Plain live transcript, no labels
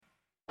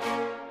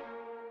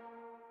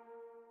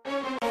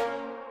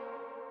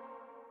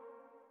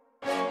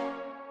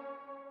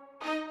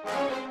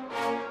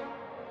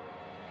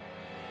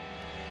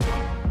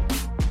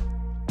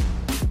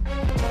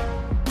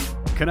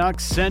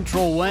Canucks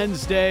Central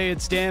Wednesday.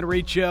 It's Dan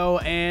Riccio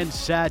and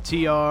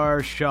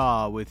Satyar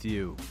Shah with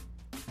you.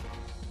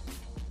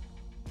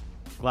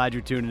 Glad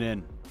you're tuning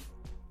in.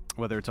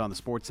 Whether it's on the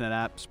Sportsnet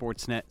app,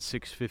 Sportsnet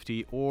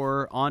 650,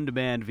 or on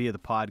demand via the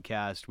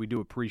podcast, we do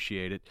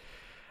appreciate it.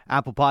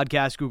 Apple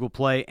Podcasts, Google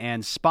Play,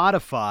 and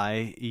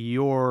Spotify,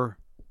 your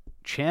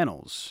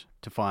channels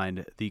to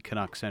find the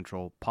Canucks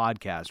Central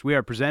podcast. We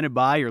are presented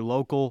by your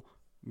local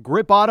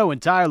Grip Auto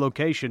and Tire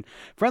location.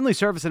 Friendly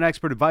service and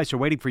expert advice are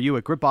waiting for you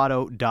at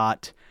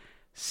gripauto.ca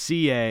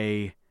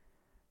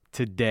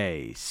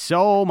today.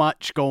 So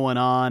much going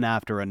on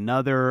after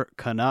another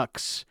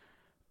Canucks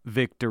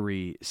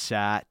victory,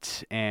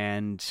 Sat,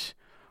 and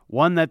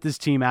one that this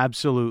team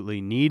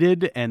absolutely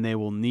needed, and they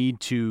will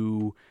need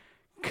to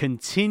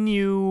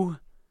continue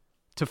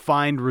to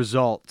find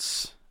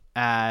results.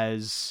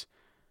 As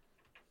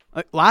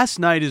last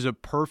night is a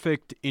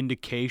perfect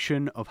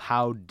indication of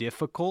how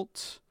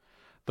difficult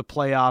the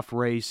playoff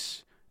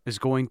race is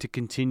going to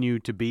continue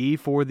to be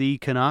for the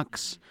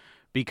Canucks,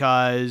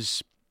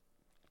 because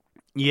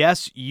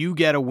yes, you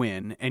get a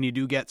win, and you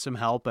do get some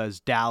help as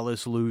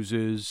Dallas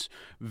loses,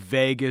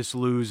 Vegas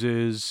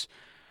loses,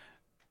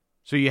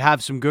 so you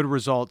have some good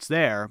results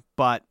there,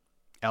 but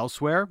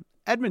elsewhere,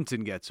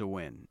 Edmonton gets a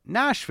win,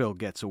 Nashville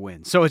gets a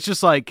win, so it's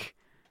just like,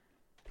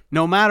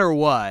 no matter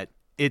what,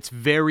 it's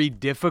very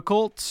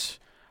difficult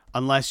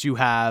unless you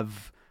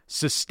have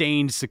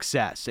sustained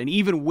success. And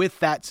even with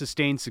that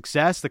sustained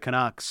success the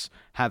Canucks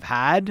have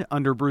had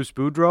under Bruce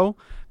Boudreau,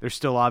 they're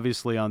still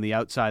obviously on the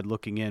outside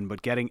looking in,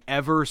 but getting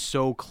ever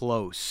so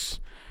close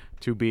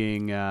to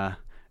being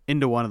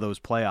into one of those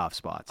playoff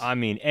spots. I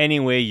mean, any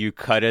way you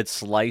cut it,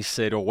 slice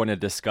it, or want to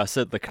discuss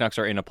it, the Canucks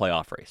are in a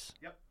playoff race.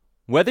 Yep.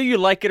 Whether you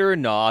like it or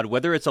not,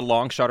 whether it's a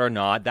long shot or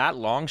not, that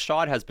long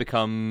shot has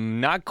become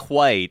not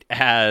quite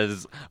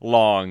as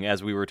long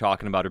as we were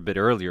talking about a bit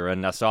earlier.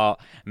 And I saw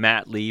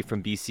Matt Lee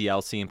from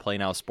BCLC and Play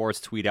Now Sports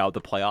tweet out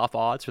the playoff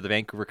odds for the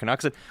Vancouver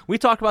Canucks. And we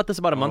talked about this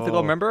about a month ago,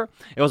 remember?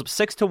 It was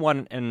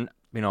 6-1. And,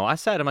 I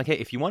said, I'm like, hey,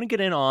 if you want to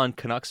get in on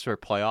Canucks for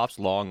playoffs,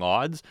 long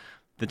odds,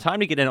 the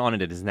time to get in on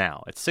it is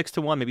now. It's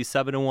 6-1, maybe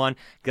 7-1.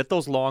 Get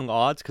those long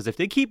odds, because if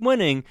they keep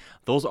winning,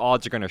 those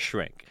odds are going to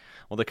shrink.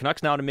 Well, the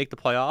Canucks now to make the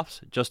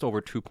playoffs, just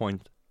over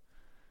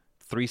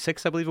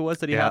 2.36, I believe it was,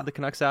 that he had the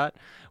Canucks at,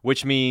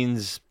 which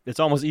means it's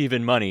almost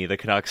even money the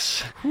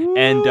Canucks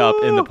end up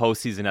in the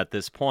postseason at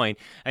this point.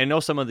 And I know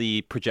some of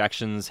the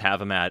projections have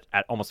them at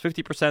almost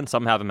 50%.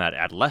 Some have them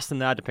at less than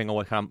that, depending on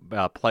what kind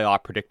of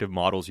playoff predictive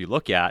models you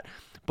look at.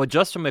 But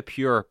just from a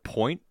pure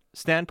point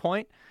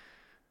standpoint,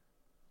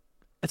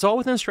 it's all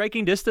within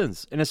striking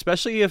distance, and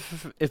especially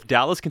if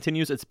Dallas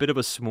continues its bit of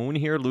a swoon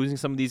here, losing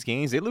some of these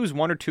games. They lose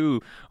one or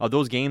two of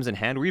those games in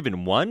hand, or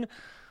even one.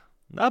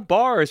 That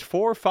bar is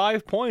 4 or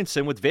 5 points,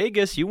 and with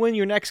Vegas, you win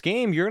your next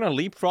game, you're going to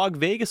leapfrog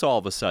Vegas all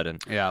of a sudden.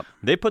 Yeah,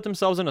 they put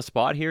themselves in a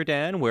spot here,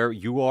 Dan, where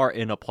you are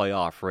in a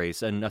playoff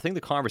race, and I think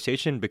the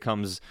conversation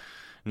becomes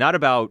not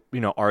about,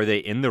 are they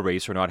in the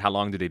race or not? How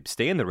long do they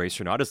stay in the race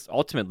or not? It's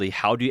ultimately,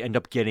 how do you end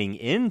up getting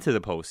into the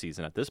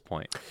postseason at this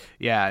point?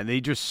 Yeah,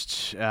 they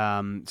just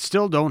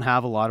still don't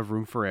have a lot of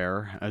room for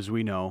error, as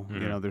we know.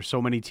 Mm-hmm. There's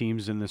so many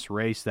teams in this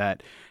race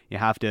that you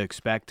have to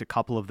expect a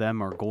couple of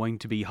them are going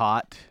to be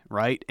hot,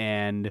 right?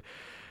 And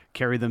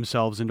carry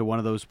themselves into one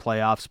of those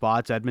playoff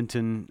spots.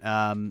 Edmonton,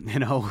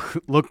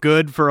 looked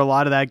good for a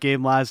lot of that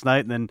game last night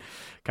and then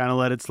kind of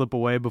let it slip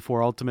away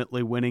before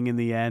ultimately winning in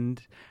the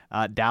end.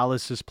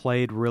 Dallas has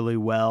played really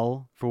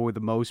well for the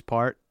most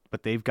part,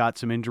 but they've got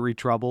some injury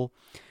trouble.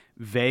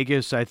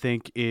 Vegas, I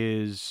think,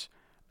 is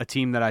a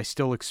team that I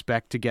still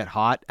expect to get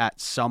hot at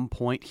some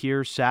point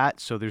here, Sat,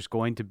 so there's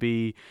going to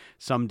be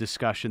some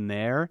discussion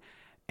there.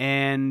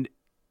 And,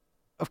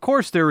 of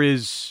course, there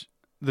is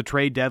the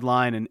trade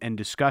deadline and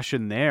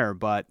discussion there,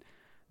 but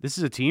this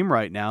is a team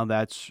right now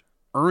that's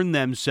earned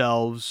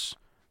themselves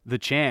the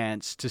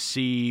chance to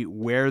see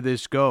where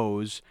this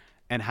goes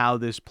and how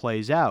this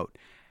plays out.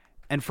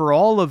 And for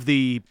all of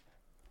they're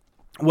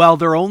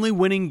only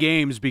winning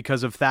games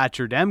because of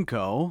Thatcher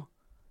Demko.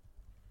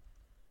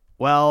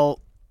 Well,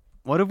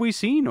 what have we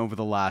seen over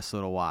the last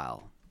little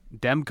while?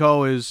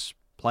 Demko is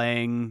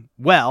playing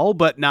well,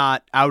 but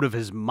not out of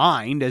his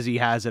mind as he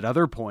has at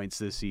other points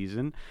this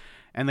season.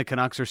 And the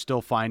Canucks are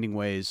still finding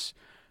ways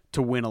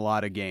to win a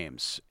lot of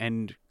games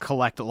and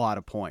collect a lot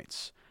of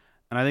points.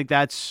 And I think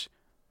that's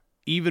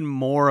even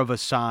more of a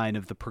sign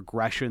of the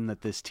progression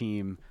that this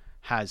team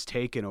has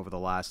taken over the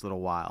last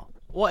little while.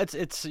 Well,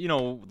 it's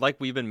like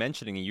we've been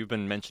mentioning, and you've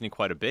been mentioning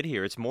quite a bit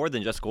here, it's more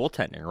than just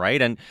goaltending,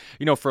 right? And,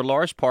 for a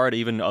large part,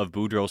 even of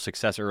Boudreau's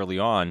success early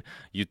on,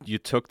 you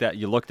took that,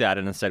 you looked at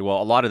it and said,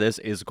 well, a lot of this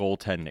is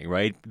goaltending,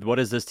 right? What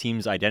is this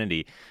team's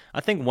identity?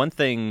 I think one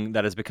thing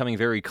that is becoming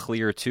very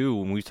clear, too,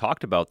 when we've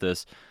talked about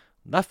this,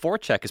 that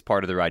forecheck is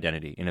part of their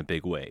identity in a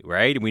big way,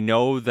 right? We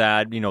know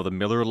that, the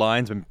Miller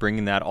line's been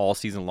bringing that all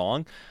season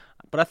long,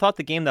 but I thought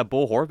the game that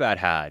Bo Horvat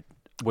had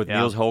with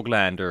Niels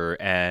Höglander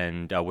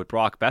and with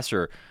Brock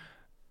Besser,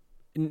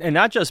 And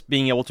not just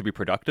being able to be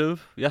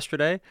productive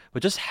yesterday,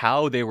 but just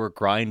how they were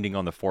grinding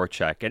on the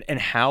forecheck and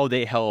how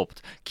they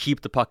helped keep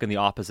the puck in the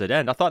opposite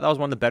end. I thought that was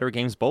one of the better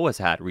games Bo has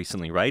had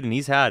recently, right? And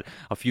he's had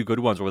a few good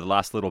ones over the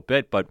last little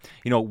bit, but,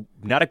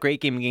 not a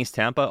great game against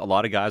Tampa. A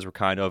lot of guys were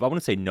kind of, I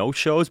wouldn't say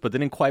no-shows, but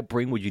didn't quite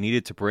bring what you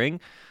needed to bring.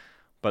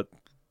 But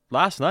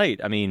last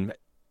night,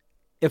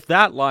 if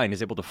that line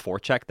is able to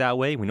forecheck that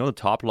way, we know the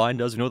top line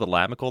does, we know the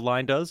Lammikko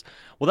line does,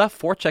 well, that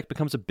forecheck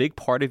becomes a big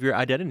part of your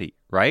identity,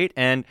 right?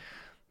 And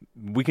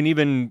we can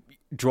even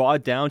draw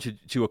it down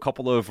to a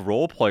couple of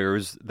role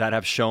players that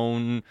have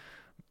shown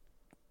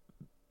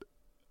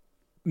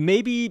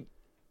maybe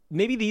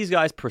these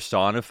guys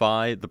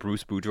personify the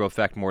Bruce Boudreau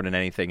effect more than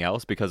anything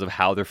else because of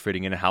how they're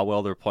fitting in and how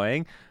well they're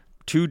playing.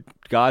 Two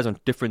guys on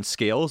different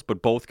scales,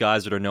 but both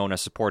guys that are known as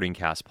supporting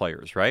cast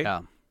players, right?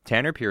 Yeah.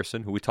 Tanner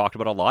Pearson, who we talked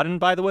about a lot. And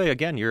by the way,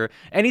 again, your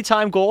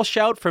anytime goal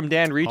shout from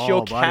Dan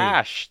Riccio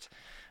cashed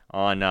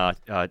on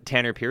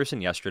Tanner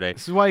Pearson yesterday.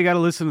 This is why you got to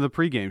listen to the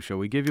pregame show.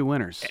 We give you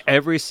winners.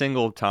 Every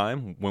single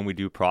time when we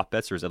do prop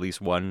bets, there's at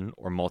least one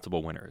or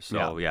multiple winners.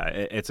 So,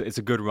 it's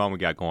a good run we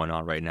got going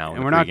on right now.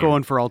 And we're not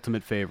going for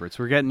ultimate favorites.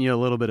 We're getting you a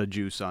little bit of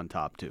juice on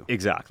top, too.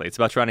 Exactly. It's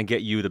about trying to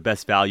get you the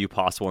best value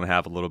possible and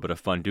have a little bit of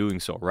fun doing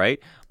so, right?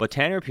 But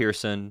Tanner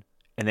Pearson,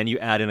 and then you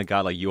add in a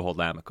guy like Juho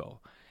Lammikko.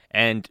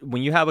 And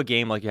when you have a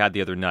game like you had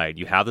the other night,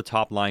 you have the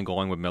top line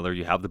going with Miller,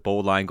 you have the Bo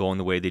line going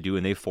the way they do,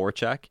 and they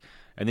forecheck,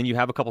 and then you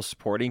have a couple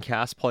supporting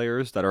cast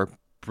players that are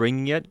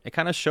bringing it. It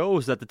kind of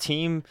shows that the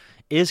team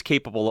is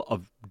capable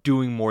of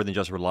doing more than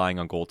just relying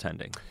on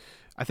goaltending.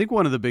 I think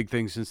one of the big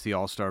things since the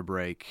All-Star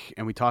break,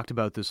 and we talked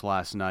about this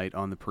last night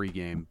on the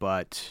pregame,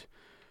 but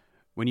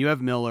when you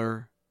have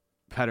Miller,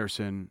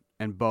 Pettersson,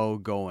 and Bo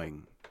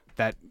going,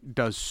 that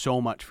does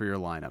so much for your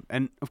lineup.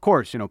 And, of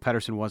course,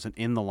 Pettersson wasn't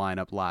in the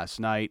lineup last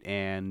night,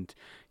 and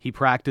he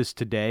practiced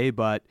today,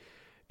 but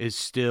is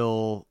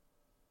still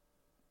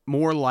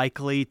more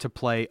likely to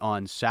play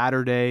on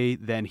Saturday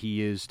than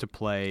he is to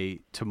play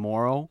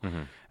tomorrow,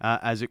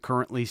 as it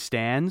currently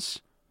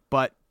stands.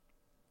 But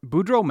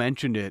Boudreau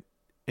mentioned it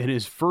in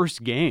his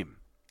first game.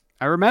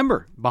 I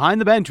remember, behind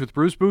the bench with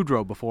Bruce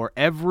Boudreau before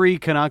every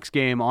Canucks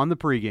game on the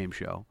pregame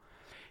show,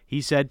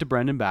 he said to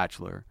Brendan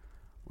Batchelor,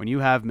 when you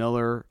have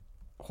Miller,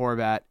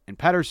 Horvat, and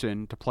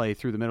Pettersson to play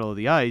through the middle of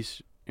the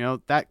ice,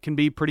 that can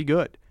be pretty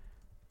good.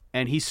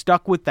 And he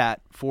stuck with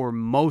that for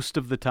most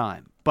of the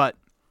time. But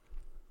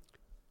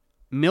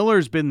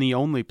Miller's been the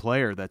only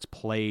player that's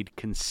played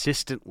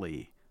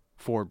consistently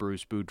for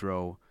Bruce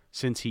Boudreau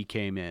since he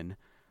came in.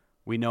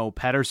 We know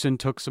Pettersson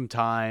took some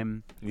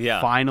time,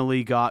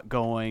 finally got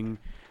going,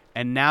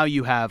 and now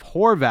you have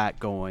Horvat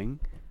going,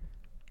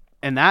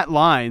 and that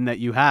line that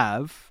you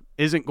have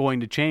isn't going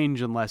to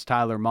change unless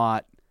Tyler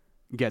Mott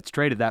gets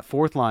traded. That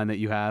fourth line that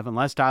you have,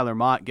 unless Tyler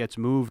Mott gets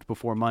moved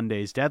before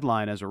Monday's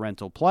deadline as a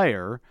rental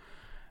player,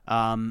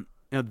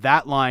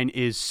 that line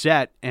is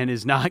set and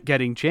is not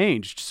getting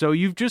changed. So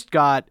you've just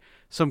got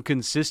some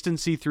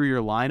consistency through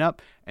your lineup,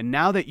 and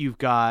now that you've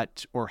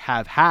got or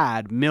have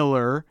had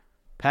Miller,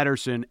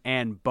 Pettersson,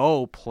 and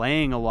Bo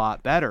playing a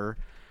lot better,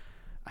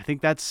 I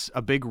think that's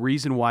a big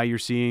reason why you're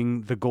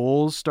seeing the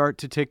goals start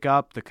to tick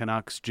up, the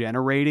Canucks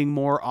generating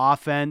more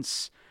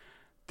offense.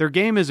 Their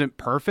game isn't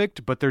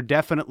perfect, but they're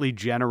definitely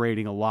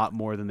generating a lot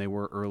more than they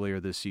were earlier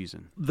this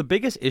season. The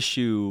biggest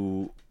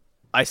issue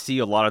I see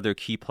a lot of their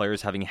key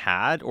players having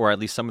had, or at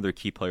least some of their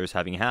key players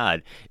having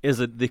had, is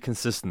the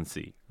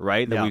consistency,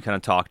 right? That we kind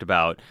of talked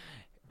about.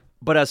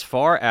 But as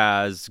far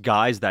as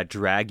guys that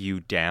drag you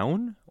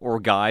down or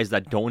guys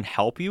that don't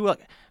help you,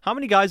 how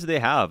many guys do they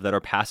have that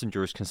are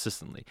passengers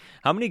consistently?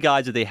 How many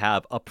guys do they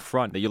have up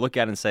front that you look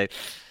at and say,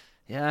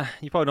 yeah,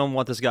 you probably don't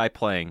want this guy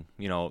playing,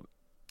 in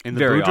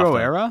the Boudreau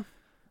era?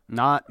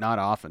 Not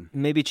often.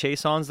 Maybe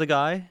Chason's the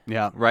guy,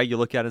 right? You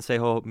look at it and say,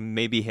 oh,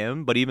 maybe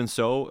him. But even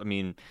so,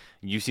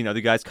 you've seen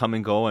other guys come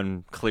and go,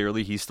 and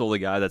clearly he's still the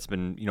guy that's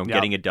been,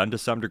 getting it done to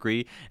some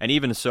degree. And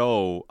even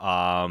so,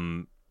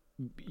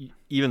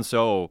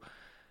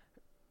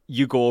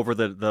 you go over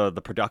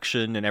the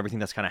production and everything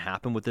that's kind of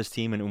happened with this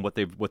team and what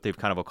they've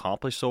kind of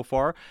accomplished so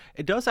far.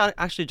 It does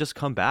actually just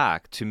come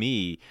back to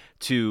me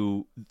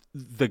to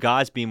the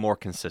guys being more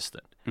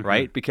consistent,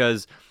 right?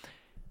 Because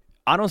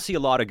I don't see a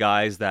lot of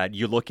guys that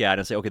you look at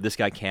and say, okay, this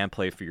guy can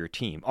play for your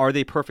team. Are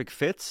they perfect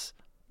fits?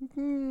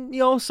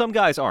 Some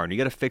guys aren't. You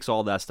got to fix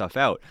all that stuff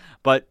out.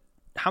 But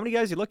how many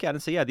guys you look at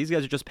and say, yeah, these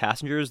guys are just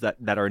passengers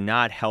that are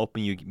not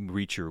helping you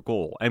reach your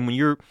goal? And when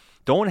you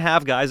don't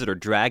have guys that are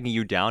dragging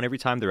you down every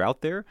time they're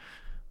out there,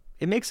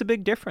 it makes a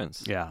big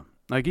difference. Yeah.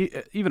 Like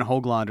even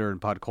Höglander and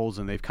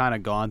Podkolzin, they've kind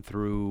of gone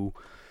through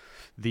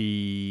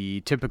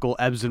the typical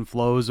ebbs and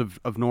flows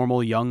of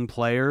normal young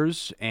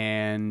players,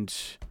 and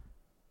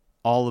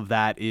all of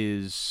that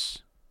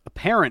is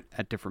apparent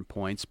at different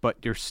points, but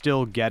you're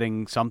still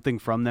getting something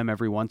from them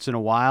every once in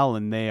a while,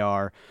 and they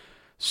are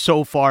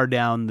so far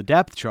down the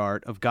depth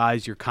chart of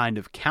guys you're kind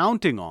of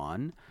counting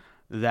on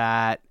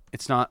that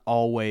it's not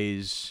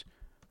always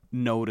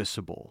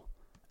noticeable.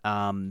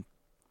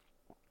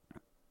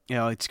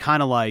 It's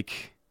kind of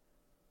like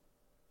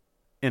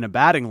in a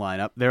batting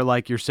lineup, they're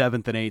like your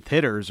 7th and 8th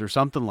hitters or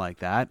something like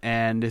that.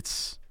 And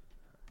it's,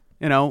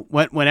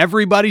 when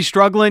everybody's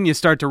struggling, you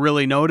start to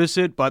really notice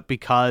it. But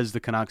because the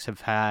Canucks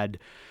have had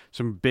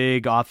some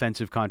big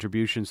offensive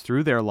contributions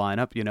through their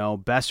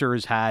lineup, Besser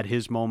has had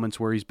his moments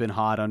where he's been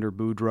hot under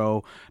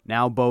Boudreau.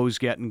 Now Bo's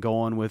getting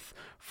going with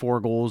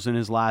 4 goals in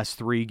his last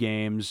 3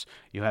 games.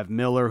 You have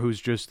Miller,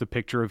 who's just the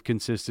picture of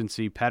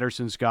consistency.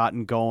 Pettersson's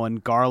gotten going.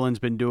 Garland's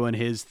been doing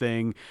his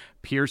thing.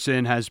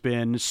 Pearson has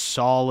been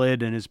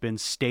solid and has been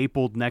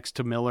stapled next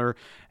to Miller.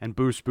 And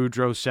Bruce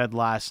Boudreau said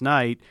last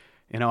night,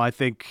 I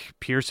think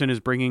Pearson is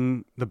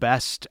bringing the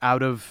best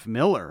out of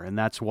Miller, and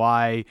that's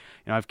why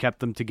I've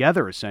kept them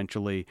together,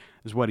 essentially,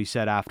 is what he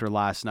said after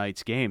last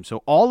night's game.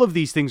 So all of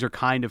these things are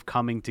kind of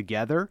coming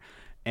together,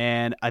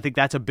 and I think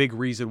that's a big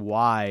reason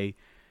why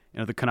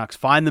the Canucks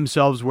find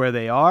themselves where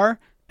they are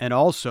and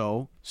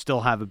also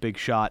still have a big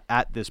shot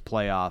at this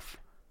playoff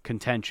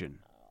contention.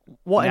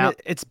 Well, and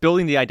it's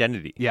building the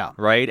identity. Yeah.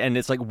 Right? And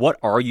it's like, what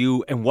are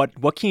you and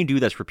what can you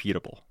do that's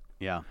repeatable?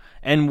 Yeah.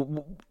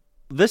 And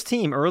this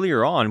team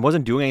earlier on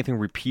wasn't doing anything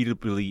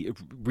repeatable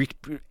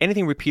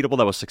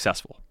that was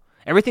successful.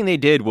 Everything they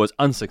did was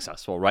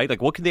unsuccessful, right? Like,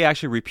 what could they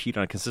actually repeat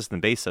on a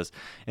consistent basis?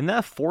 And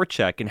that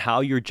forecheck and how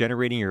you're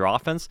generating your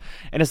offense,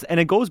 and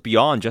it goes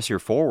beyond just your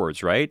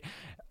forwards, right?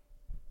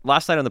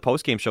 Last night on the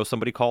postgame show,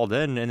 somebody called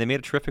in and they made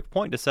a terrific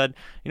point that said,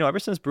 ever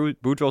since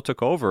Boudreau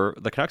took over,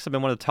 the Canucks have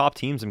been one of the top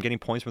teams in getting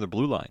points from the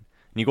blue line.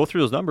 And you go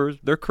through those numbers,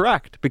 they're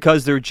correct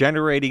because they're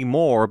generating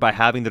more by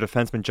having the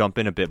defenseman jump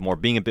in a bit more,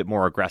 being a bit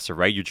more aggressive,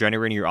 right? You're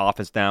generating your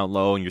offense down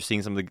low and you're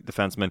seeing some of the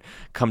defensemen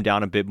come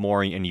down a bit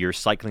more and you're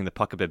cycling the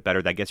puck a bit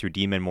better. That gets your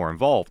D-men more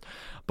involved.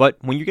 But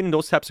when you're getting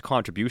those types of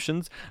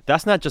contributions,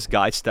 that's not just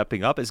guys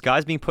stepping up. It's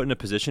guys being put in a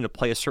position to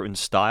play a certain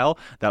style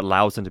that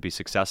allows them to be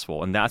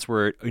successful. And that's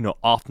where it,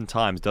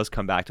 oftentimes does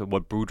come back to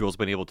what Boudreau's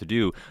been able to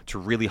do to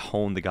really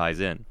hone the guys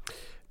in.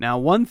 Now,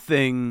 one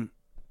thing,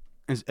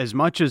 as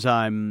much as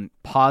I'm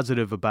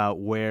positive about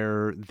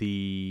where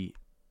the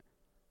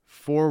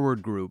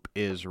forward group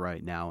is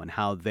right now and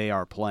how they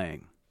are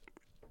playing,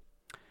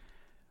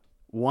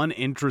 one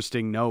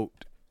interesting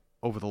note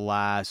over the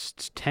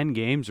last 10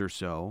 games or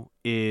so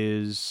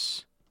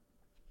is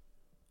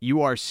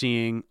you are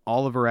seeing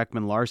Oliver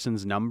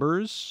Ekman-Larsson's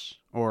numbers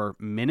or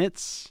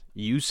minutes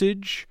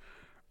usage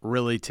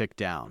really tick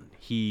down.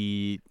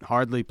 He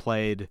hardly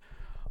played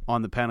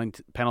on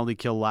the penalty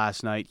kill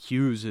last night.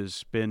 Hughes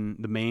has been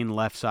the main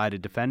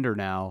left-sided defender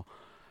now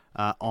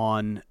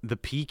on the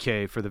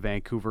PK for the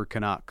Vancouver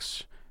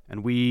Canucks.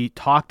 And we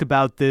talked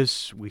about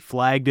this. We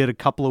flagged it a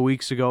couple of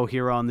weeks ago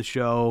here on the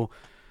show.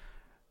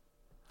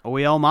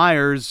 OEL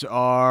Myers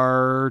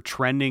are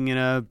trending in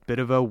a bit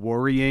of a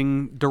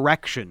worrying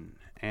direction.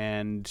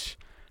 And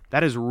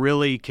that has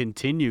really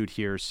continued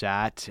here,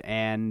 Sat.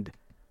 And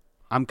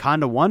I'm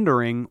kind of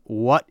wondering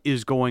what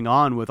is going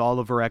on with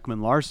Oliver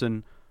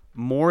Ekman-Larsson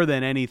more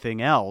than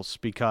anything else,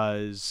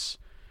 because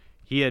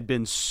he had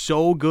been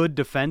so good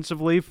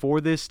defensively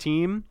for this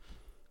team,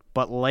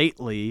 but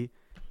lately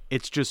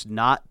it's just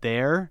not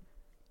there.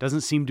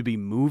 Doesn't seem to be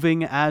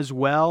moving as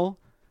well.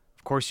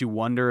 Of course, you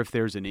wonder if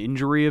there's an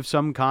injury of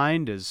some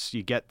kind as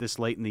you get this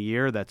late in the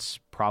year. That's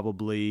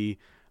probably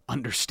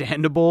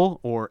understandable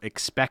or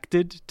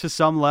expected to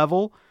some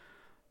level.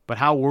 But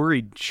how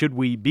worried should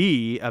we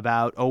be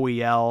about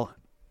OEL,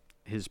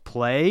 his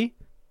play,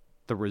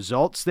 the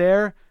results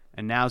there,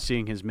 and now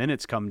seeing his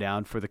minutes come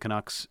down for the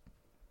Canucks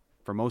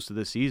for most of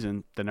the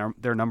season,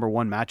 their number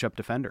one matchup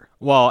defender?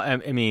 Well,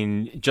 I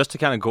mean, just to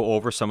kind of go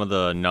over some of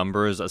the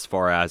numbers as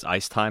far as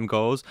ice time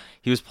goes,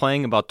 he was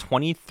playing about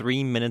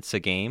 23 minutes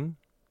a game.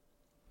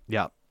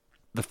 Yeah.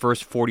 The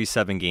first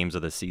 47 games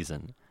of the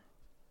season.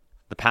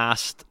 The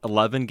past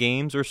 11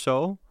 games or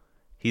so,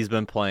 he's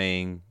been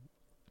playing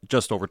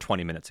just over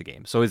 20 minutes a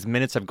game. So his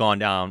minutes have gone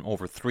down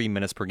over 3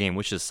 minutes per game,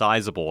 which is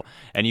sizable.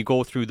 And you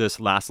go through this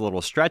last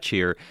little stretch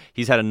here,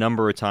 he's had a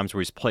number of times where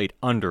he's played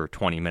under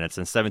 20 minutes,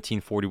 and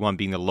 17:41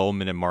 being the low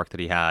minute mark that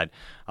he had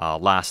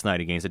last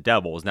night against the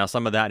Devils. Now,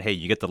 some of that, hey,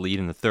 you get the lead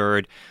in the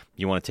third,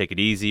 you want to take it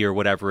easy or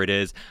whatever it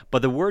is.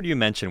 But the word you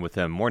mentioned with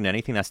him, more than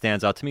anything that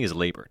stands out to me, is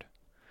labored.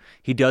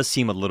 He does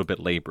seem a little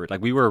bit labored.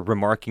 Like we were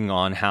remarking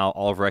on how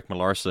Oliver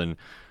Ekman-Larsson,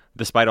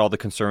 despite all the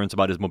concerns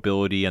about his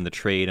mobility and the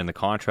trade and the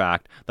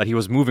contract, that he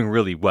was moving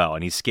really well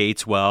and he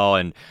skates well,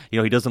 and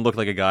he doesn't look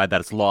like a guy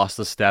that's lost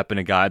a step and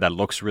a guy that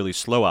looks really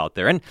slow out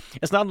there. And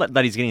it's not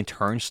that he's getting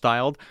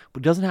turnstiled,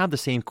 but he doesn't have the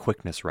same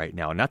quickness right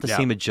now, not the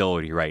same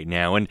agility right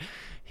now, and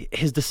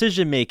his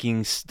decision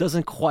making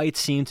doesn't quite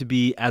seem to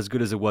be as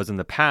good as it was in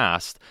the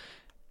past.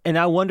 And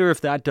I wonder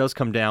if that does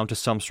come down to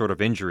some sort of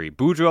injury.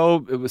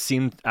 Boudreau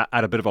seemed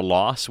at a bit of a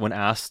loss when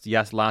asked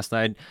last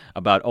night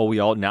about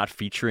OEL not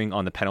featuring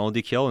on the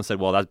penalty kill, and said,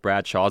 well, that's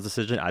Brad Shaw's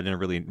decision. I didn't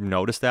really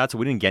notice that, so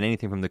we didn't get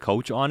anything from the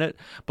coach on it.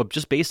 But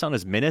just based on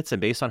his minutes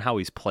and based on how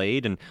he's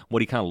played and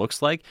what he kind of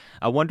looks like,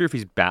 I wonder if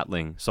he's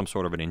battling some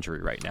sort of an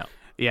injury right now.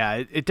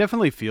 Yeah, it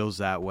definitely feels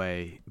that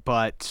way.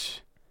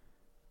 But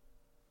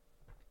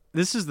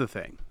this is the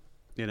thing.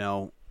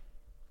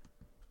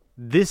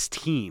 This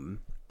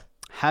team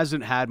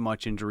hasn't had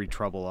much injury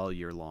trouble all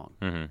year long.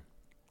 Mm-hmm.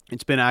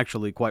 It's been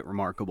actually quite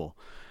remarkable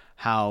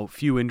how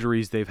few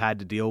injuries they've had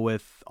to deal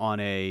with on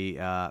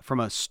from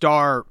a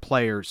star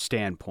player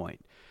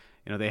standpoint.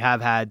 They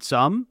have had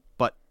some,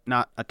 but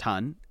not a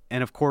ton.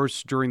 And of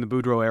course, during the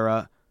Boudreau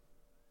era,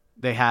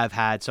 they have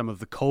had some of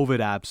the COVID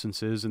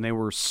absences, and they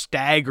were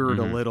staggered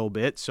a little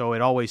bit. So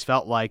it always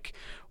felt like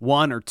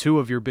one or two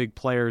of your big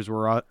players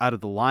were out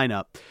of the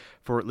lineup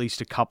for at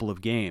least a couple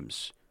of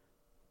games.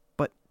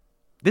 But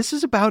this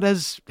is about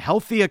as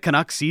healthy a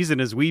Canucks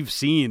season as we've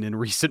seen in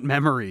recent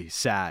memory,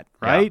 Sat,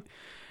 right? Yeah.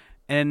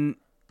 And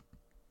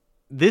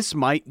this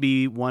might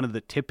be one of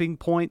the tipping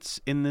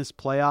points in this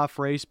playoff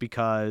race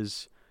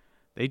because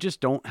they just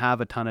don't have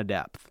a ton of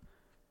depth.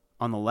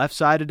 On the left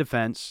side of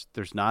defense,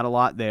 there's not a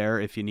lot there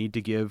if you need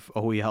to give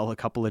OEL a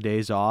couple of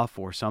days off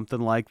or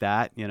something like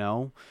that.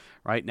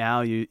 Right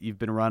now you've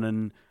been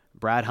running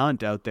Brad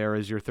Hunt out there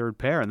as your third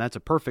pair, and that's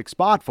a perfect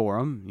spot for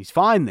him. He's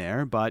fine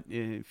there, but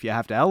if you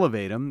have to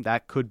elevate him,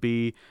 that could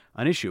be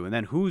an issue. And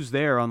then who's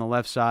there on the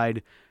left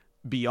side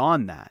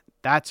beyond that?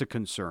 That's a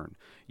concern.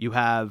 You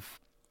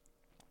have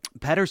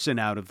Pettersson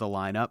out of the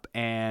lineup,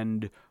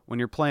 and when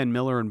you're playing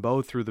Miller and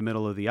Bow through the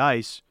middle of the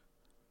ice,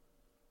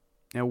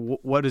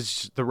 what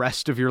does the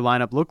rest of your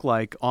lineup look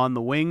like on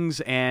the wings?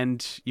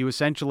 And you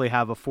essentially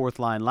have a fourth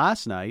line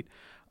last night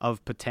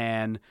of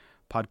Patan,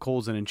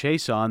 Podkolzin, and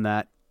Chiasson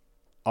that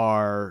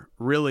are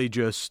really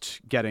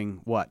just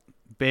getting,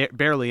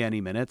 barely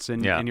any minutes.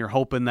 And you're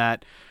hoping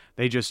that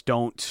they just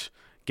don't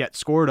get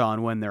scored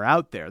on when they're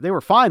out there. They were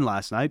fine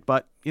last night,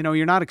 but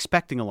you're not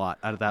expecting a lot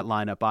out of that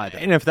lineup either.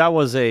 And if that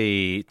was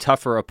a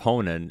tougher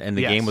opponent and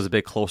the game was a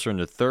bit closer in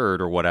the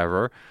third or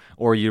whatever,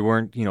 or you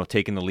weren't,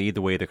 taking the lead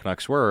the way the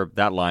Canucks were,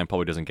 that line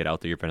probably doesn't get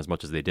out there even as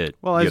much as they did.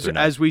 Well,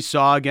 as we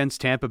saw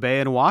against Tampa Bay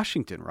and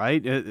Washington,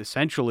 right?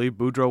 Essentially,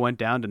 Boudreau went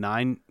down to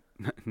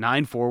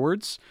nine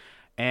forwards,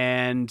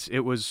 and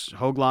it was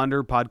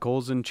Höglander,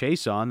 Podkolzin,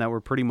 Chiasson that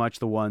were pretty much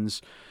the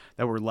ones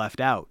that were left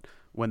out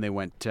when they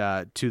went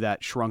to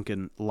that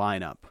shrunken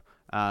lineup.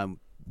 A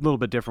little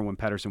bit different when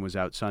Pettersson was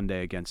out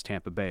Sunday against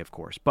Tampa Bay, of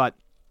course. But,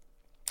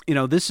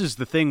 this is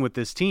the thing with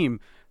this team.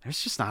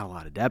 There's just not a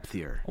lot of depth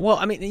here. Well,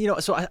 I mean,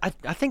 so I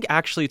think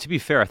actually, to be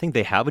fair, I think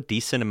they have a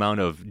decent amount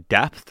of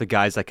depth, the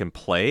guys that can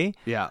play.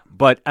 Yeah.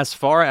 But as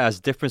far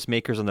as difference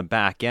makers on the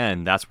back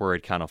end, that's where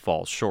it kind of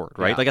falls short,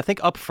 right? Yeah. I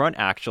think up front,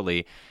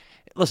 actually,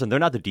 listen, they're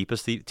not the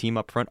deepest team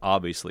up front,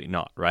 obviously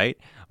not, right?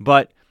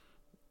 But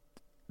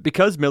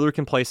because Miller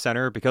can play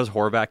center, because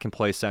Horvat can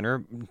play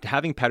center,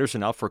 having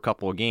Pettersson out for a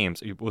couple of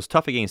games, it was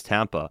tough against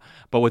Tampa.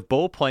 But with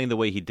Bo playing the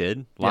way he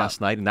did last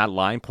night and that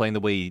line playing the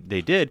way they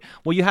did,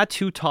 well, you had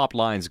two top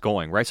lines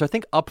going, right? So I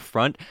think up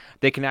front,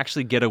 they can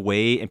actually get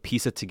away and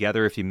piece it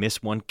together if you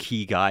miss one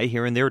key guy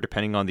here and there,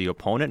 depending on the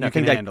opponent. And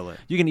you can handle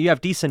it. You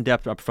have decent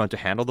depth up front to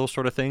handle those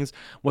sort of things.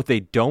 What they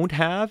don't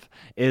have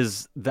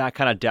is that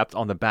kind of depth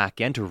on the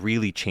back end to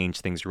really change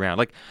things around.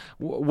 Like,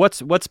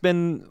 what's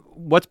been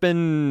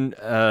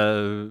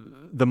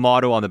the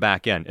motto on the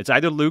back end? It's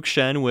either Luke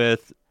Schenn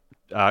with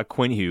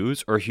Quinn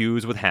Hughes or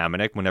Hughes with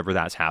Hamonic whenever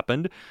that's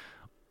happened,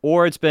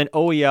 or it's been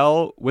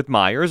OEL with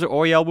Myers or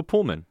OEL with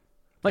Pullman.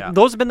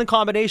 Those have been the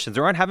combinations.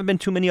 There haven't been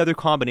too many other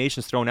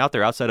combinations thrown out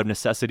there outside of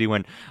necessity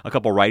when a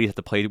couple righties have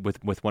to play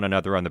with one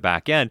another on the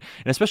back end,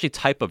 and especially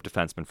type of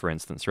defenseman, for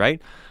instance,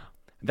 right?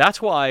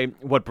 That's why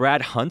what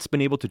Brad Hunt's been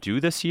able to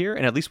do this year,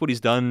 and at least what he's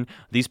done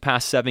these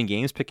past 7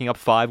 games, picking up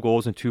 5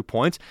 goals and 2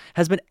 points,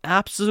 has been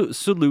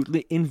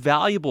absolutely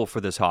invaluable for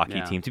this hockey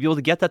team to be able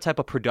to get that type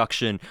of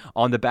production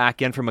on the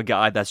back end from a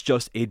guy that's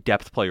just a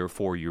depth player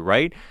for you,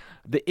 right?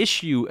 The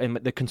issue and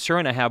the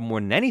concern I have more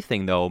than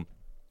anything, though,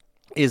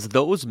 is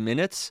those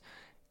minutes.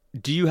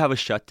 Do you have a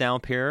shutdown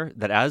pair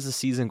that, as the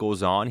season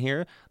goes on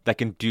here, that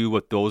can do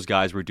what those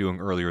guys were doing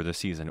earlier this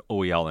season,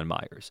 OEL and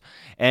Myers?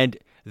 And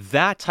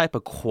that type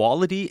of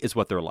quality is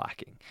what they're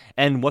lacking.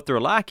 And what they're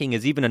lacking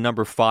is even a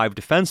number 5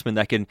 defenseman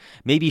that can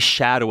maybe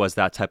shadow as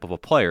that type of a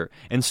player.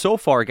 And so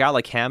far, a guy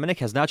like Hamonic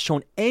has not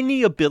shown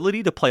any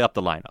ability to play up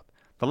the lineup.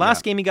 The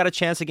last game he got a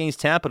chance against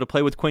Tampa to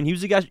play with Quinn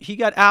Hughes, he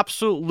got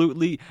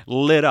absolutely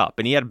lit up.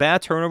 And he had a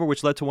bad turnover,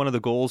 which led to one of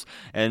the goals.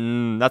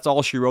 And that's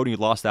all she wrote, and he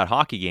lost that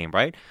hockey game,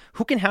 right?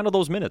 Who can handle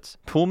those minutes?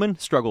 Pullman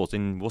struggles,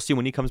 and we'll see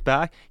when he comes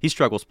back. He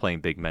struggles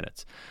playing big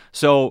minutes.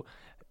 So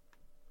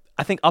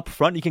I think up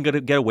front, you can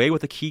get away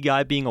with a key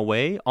guy being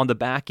away. On the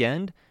back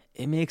end,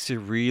 it makes it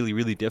really,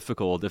 really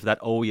difficult if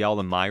that OEL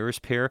and Myers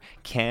pair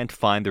can't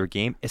find their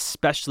game,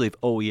 especially if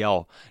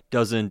OEL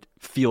doesn't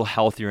feel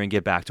healthier and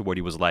get back to what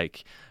he was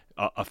like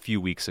a few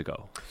weeks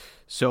ago.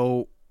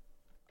 So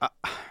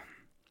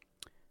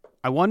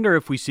I wonder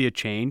if we see a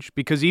change,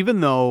 because even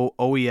though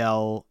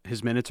OEL,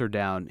 his minutes are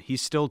down,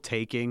 he's still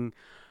taking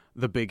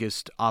the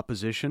biggest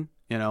opposition,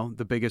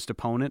 the biggest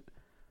opponent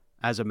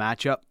as a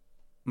matchup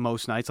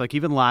most nights. Like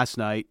even last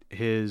night,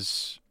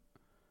 his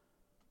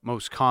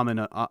most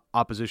common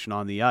opposition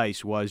on the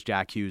ice was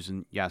Jack Hughes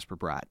and Jasper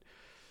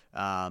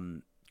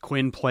Bratt.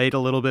 Quinn played a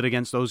little bit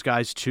against those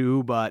guys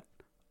too, but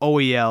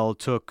OEL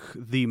took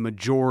the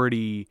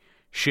majority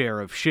share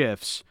of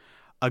shifts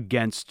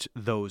against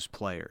those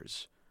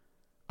players.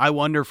 I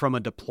wonder from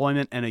a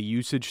deployment and a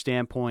usage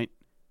standpoint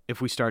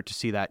if we start to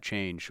see that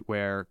change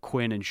where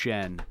Quinn and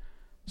Shen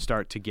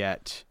start to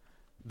get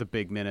the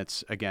big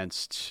minutes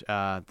against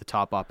the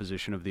top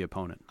opposition of the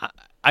opponent.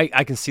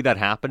 I can see that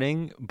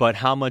happening, but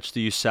how much do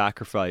you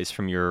sacrifice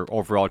from your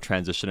overall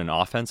transition and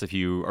offense if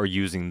you are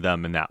using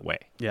them in that way?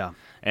 Yeah.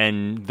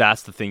 And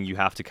that's the thing you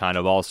have to kind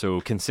of also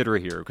consider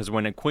here, because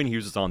when Quinn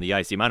Hughes is on the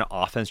ice, the amount of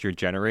offense you're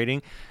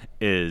generating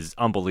is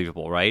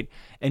unbelievable, right?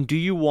 And do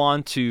you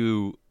want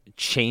to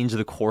change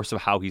the course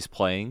of how he's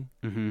playing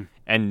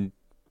and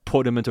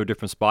put him into a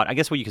different spot? I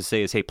guess what you can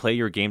say is, hey, play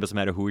your game, doesn't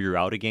matter who you're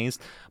out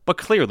against. But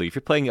clearly, if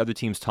you're playing the other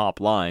team's top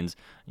lines,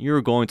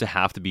 you're going to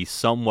have to be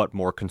somewhat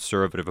more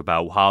conservative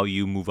about how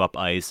you move up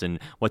ice and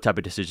what type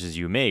of decisions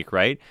you make,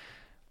 right?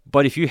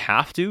 But if you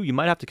have to, you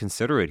might have to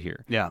consider it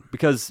here. Yeah.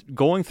 Because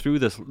going through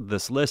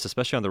this list,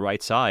 especially on the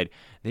right side,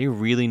 they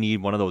really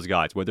need one of those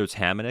guys, whether it's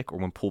Hamonic or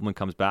when Pullman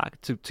comes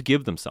back, to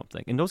give them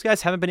something. And those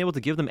guys haven't been able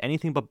to give them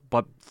anything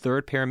but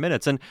third pair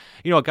minutes. And,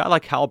 a guy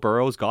like Hal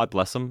Burrows, God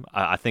bless him,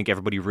 I think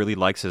everybody really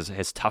likes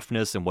his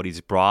toughness and what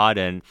he's brought.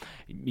 And,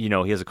 he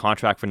has a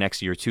contract for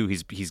next year, too.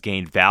 He's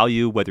gained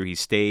value, whether he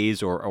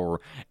stays or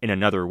in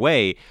another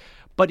way.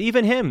 But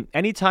even him,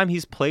 anytime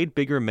he's played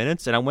bigger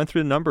minutes, and I went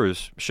through the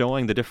numbers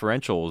showing the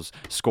differentials,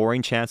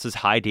 scoring chances,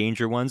 high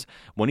danger ones,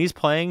 when he's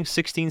playing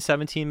 16,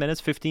 17 minutes,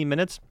 15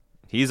 minutes,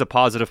 he's a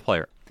positive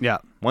player. Yeah.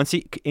 Once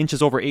he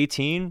inches over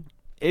 18,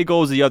 it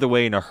goes the other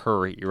way in a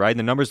hurry, right? And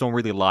the numbers don't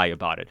really lie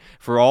about it.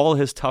 For all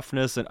his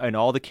toughness and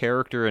all the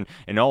character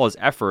and all his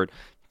effort,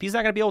 he's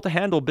not going to be able to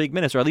handle big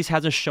minutes, or at least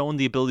hasn't shown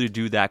the ability to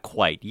do that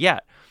quite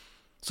yet.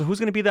 So who's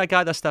going to be that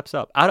guy that steps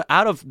up?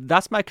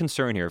 That's my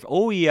concern here. If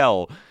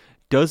OEL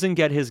doesn't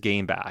get his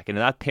game back and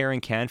that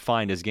pairing can't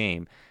find his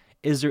game,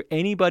 is there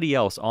anybody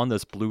else on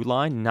this blue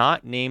line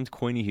not named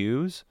Quinn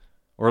Hughes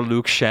or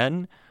Luke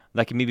Shen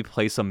that can maybe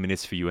play some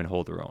minutes for you and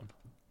hold their own?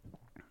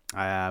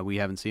 We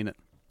haven't seen it.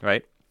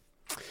 Right?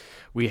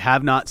 We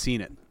have not seen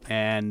it.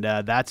 And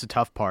that's a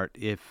tough part.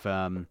 If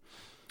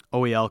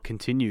OEL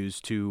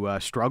continues to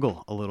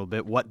struggle a little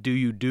bit, what do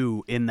you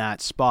do in that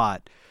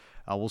spot?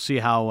 We'll see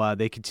how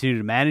they continue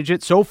to manage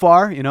it. So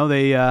far,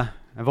 they...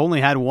 I've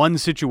only had one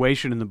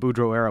situation in the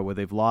Boudreau era where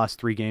they've lost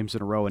 3 games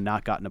in a row and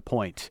not gotten a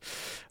point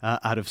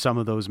out of some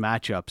of those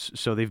matchups.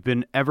 So they've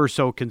been ever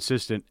so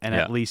consistent and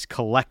at least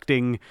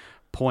collecting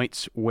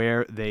points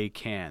where they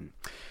can.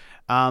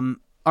 All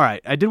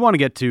right, I did want to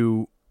get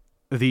to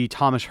the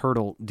Thomas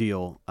Hertl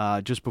deal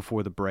just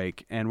before the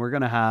break, and we're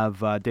going to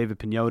have David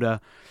Pagnotta,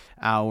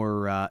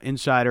 our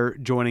insider,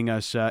 joining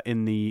us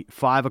in the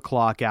 5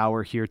 o'clock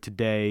hour here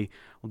today.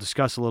 We'll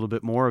discuss a little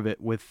bit more of it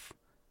with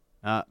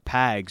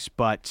Pags,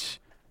 but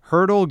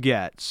Hertl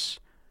gets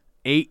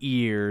 8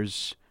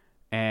 years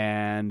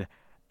and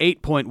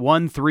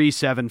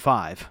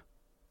 8.1375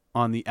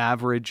 on the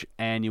average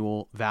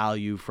annual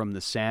value from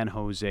the San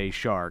Jose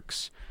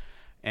Sharks.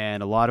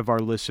 And a lot of our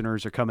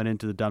listeners are coming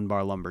into the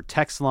Dunbar Lumber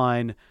text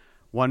line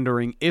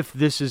wondering if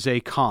this is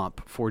a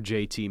comp for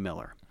JT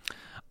Miller.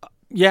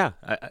 Yeah,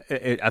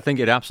 I think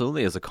it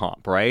absolutely is a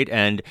comp, right?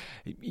 And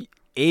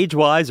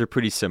age-wise, they're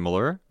pretty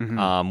similar.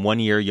 1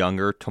 year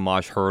younger,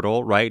 Tomas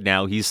Hertl. Right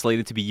now, he's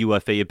slated to be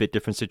UFA, a bit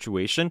different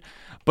situation,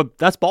 but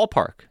that's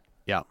ballpark.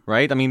 Yeah,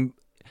 right. I mean,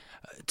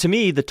 to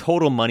me, the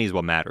total money is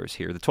what matters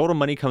here. The total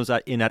money comes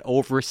out in at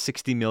over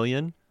 $60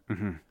 million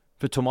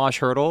for Tomas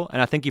Hertl,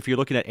 and I think if you're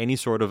looking at any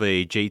sort of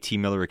a JT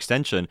Miller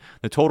extension,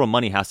 the total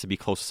money has to be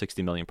close to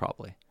 $60 million,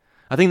 probably.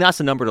 I think that's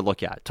the number to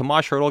look at.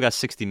 Tomas Hertl got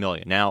 $60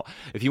 million. Now,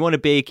 if you want to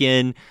bake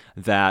in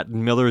that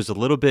Miller is a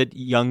little bit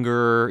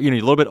younger, a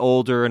little bit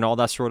older and all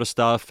that sort of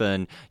stuff,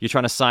 and you're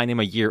trying to sign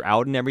him a year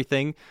out and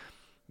everything,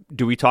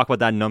 do we talk about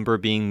that number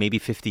being maybe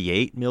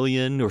 $58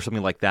 million or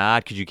something like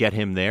that? Could you get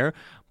him there?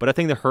 But I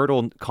think the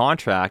Hertl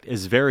contract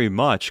is very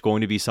much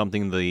going to be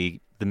something the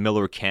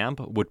Miller camp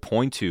would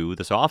point to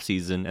this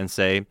offseason and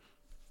say,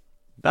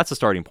 that's a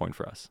starting point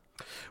for us.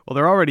 Well,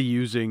 they're already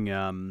using...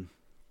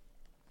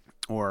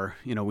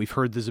 we've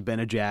heard the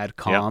Zibanejad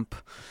comp.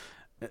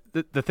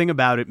 Yep. The thing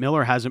about it,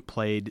 Miller hasn't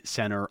played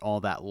center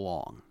all that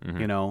long.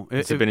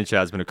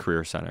 Zibanejad's been a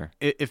career center.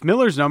 If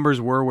Miller's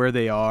numbers were where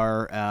they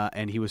are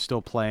and he was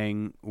still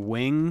playing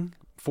wing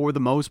for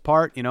the most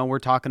part, we're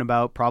talking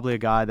about probably a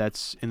guy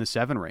that's in the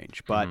 7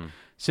 range. But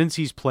since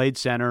he's played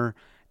center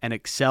and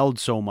excelled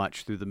so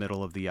much through the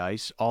middle of the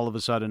ice, all of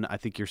a sudden I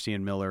think you're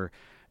seeing Miller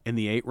in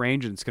the 8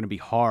 range, and it's going to be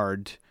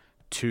hard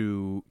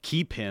to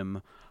keep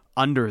him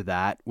under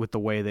that with the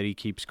way that he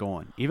keeps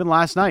going. Even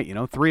last night,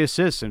 3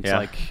 assists, and it's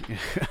like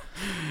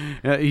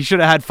he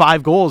should have had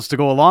 5 goals to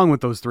go along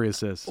with those 3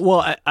 assists.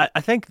 Well,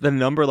 I think the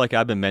number, like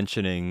I've been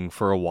mentioning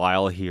for a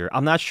while here,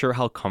 I'm not sure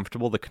how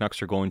comfortable the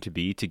Canucks are going to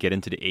be to get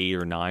into the 8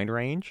 or 9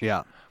 range.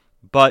 Yeah.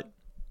 But,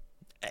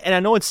 and I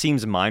know it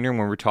seems minor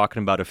when we're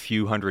talking about a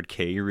few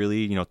 $100K,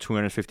 really,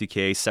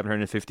 $250K,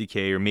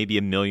 $750K, or maybe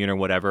 $1 million or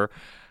whatever.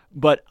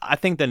 But I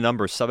think the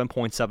number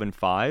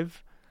 7.75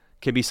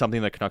 can be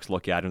something that Canucks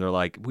look at and they're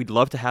like, we'd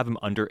love to have him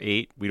under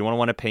 8. We don't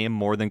want to pay him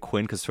more than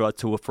Quinn because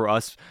for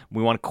us,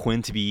 we want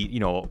Quinn to be,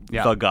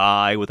 the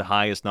guy with the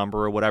highest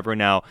number or whatever.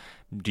 Now,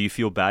 do you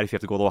feel bad if you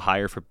have to go a little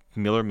higher for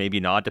Miller? Maybe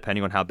not,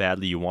 depending on how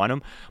badly you want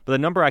him. But the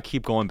number I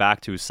keep going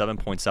back to is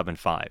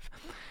 7.75.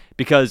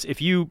 Because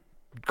if you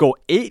go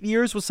 8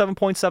 years with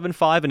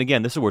 7.75, and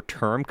again, this is where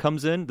term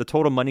comes in, the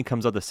total money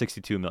comes out to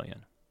 $62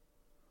 million.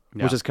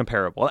 Yeah. Which is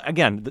comparable.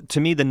 Again, to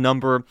me, the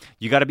number,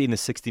 you got to be in the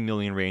 60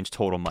 million range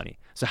total money.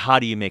 So how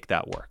do you make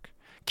that work?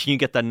 Can you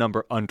get that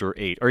number under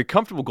 8? Are you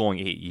comfortable going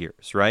 8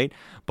 years, right?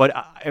 But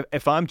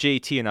if I'm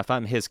JT and if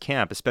I'm his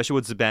camp, especially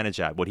with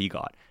Zibanejad, what he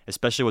got,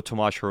 especially what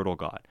Tomas Hertl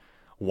got,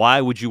 why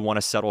would you want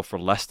to settle for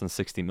less than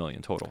 60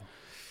 million total?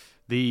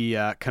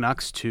 The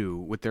Canucks, too,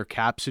 with their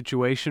cap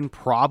situation,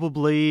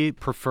 probably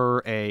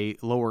prefer a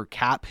lower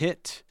cap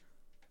hit.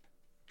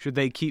 Should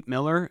they keep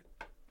Miller?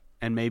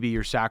 And maybe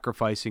you're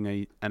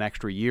sacrificing an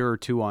extra year or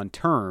two on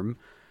term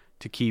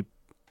to keep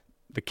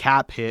the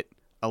cap hit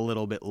a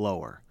little bit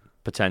lower.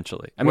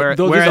 Potentially.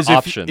 Whereas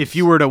options. If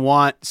you were to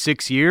want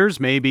 6 years,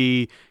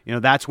 maybe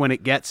that's when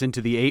it gets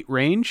into the 8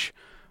 range,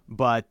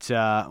 but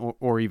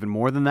or even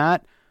more than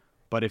that.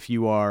 But if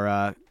you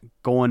are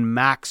going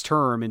max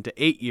term into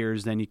 8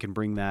 years, then you can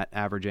bring that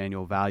average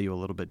annual value a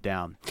little bit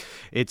down.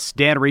 It's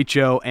Dan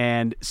Riccio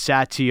and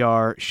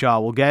Satiar Shah.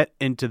 We'll get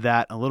into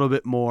that a little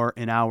bit more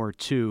in hour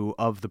 2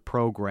 of the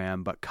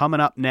program. But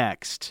coming up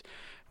next,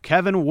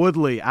 Kevin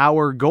Woodley,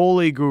 our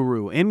goalie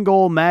guru, In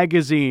Goal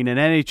Magazine and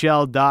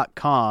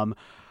NHL.com.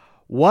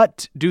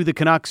 What do the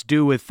Canucks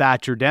do with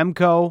Thatcher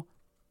Demko?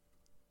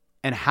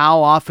 And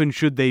how often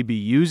should they be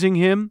using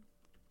him?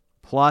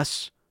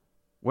 Plus,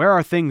 where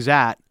are things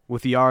at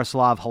with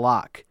Yaroslav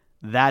Halak?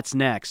 That's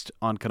next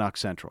on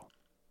Canucks Central.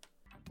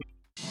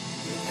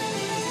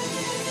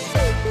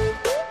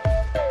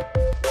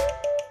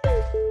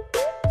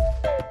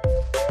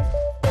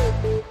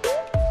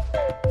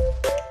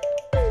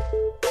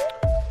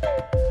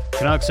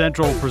 Canucks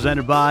Central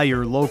presented by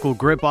your local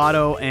Grip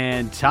Auto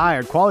and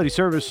Tire. Quality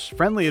service,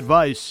 friendly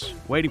advice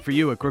waiting for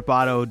you at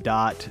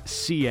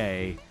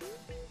gripauto.ca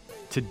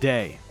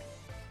today.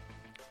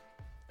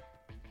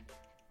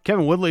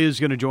 Kevin Woodley is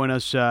going to join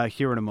us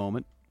here in a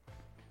moment.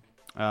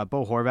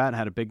 Bo Horvat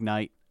had a big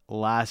night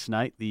last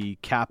night, the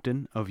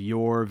captain of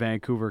your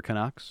Vancouver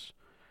Canucks.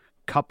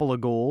 Couple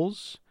of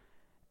goals.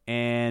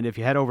 And if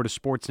you head over to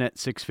Sportsnet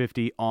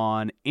 650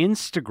 on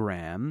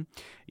Instagram,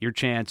 your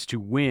chance to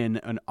win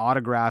an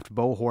autographed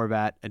Bo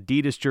Horvat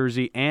Adidas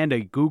jersey and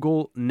a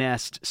Google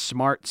Nest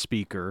smart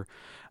speaker.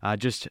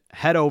 Just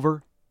head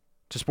over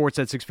to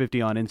Sportsnet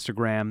 650 on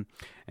Instagram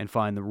and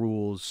find the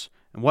rules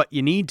and what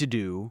you need to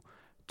do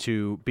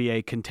to be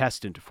a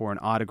contestant for an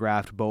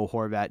autographed Bo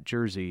Horvat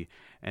jersey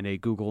and a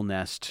Google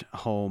Nest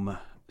home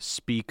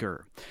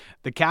speaker.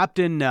 The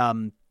captain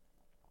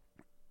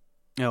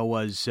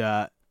was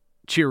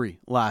cheery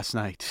last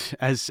night,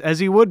 as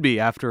he would be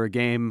after a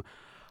game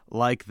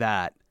like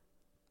that.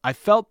 I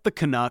felt the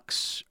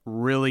Canucks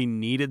really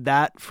needed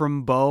that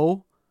from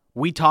Bo.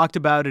 We talked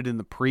about it in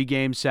the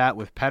pregame set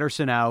with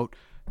Pettersson out.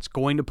 It's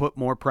going to put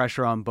more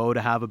pressure on Bo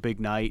to have a big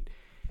night.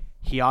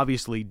 He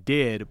obviously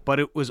did, but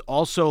it was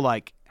also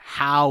like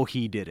how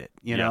he did it,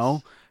 you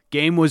know?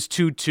 Game was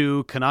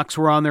 2-2. Canucks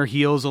were on their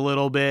heels a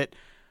little bit.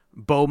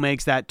 Bo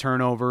makes that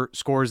turnover,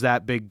 scores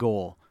that big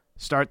goal.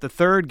 Start the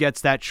third, gets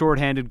that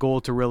shorthanded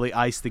goal to really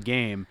ice the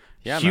game.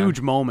 Yeah,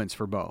 huge moments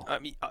for Bo.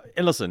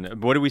 And listen,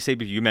 what did we say?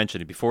 You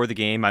mentioned it before the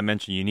game. I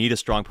mentioned you need a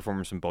strong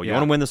performance from Bo. You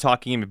want to win this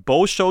hockey game. If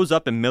Bo shows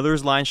up and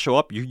Miller's lines show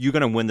up, you're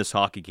going to win this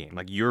hockey game.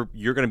 Like you're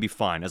going to be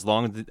fine as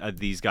long as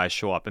these guys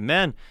show up. And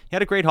man, he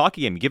had a great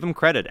hockey game. Give him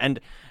credit. And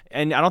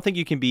I don't think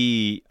you can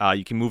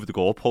move the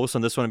goalpost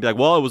on this one and be like,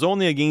 well, it was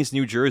only against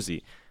New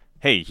Jersey.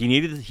 Hey,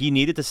 he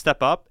needed to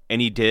step up,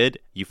 and he did.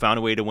 You found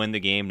a way to win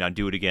the game. Now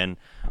do it again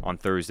on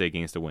Thursday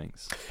against the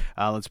Wings.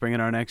 Let's bring in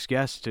our next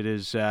guest. It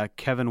is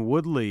Kevin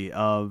Woodley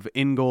of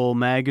In Goal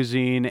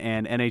Magazine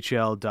and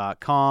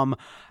NHL.com,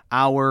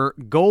 our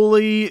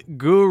goalie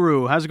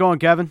guru. How's it going,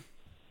 Kevin?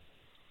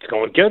 It's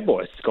going good,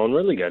 boys. It's going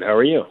really good. How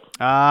are you?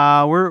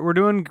 We're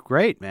doing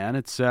great, man.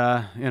 It's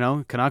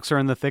Canucks are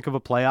in the thick of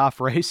a playoff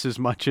race as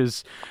much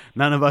as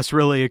none of us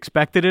really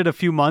expected it a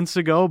few months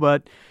ago,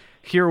 but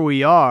here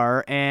we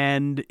are.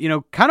 And,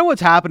 kind of what's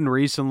happened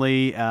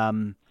recently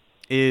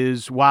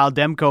is while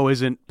Demko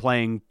isn't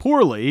playing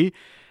poorly,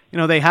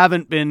 they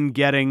haven't been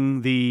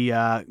getting the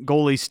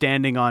goalie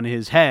standing on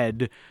his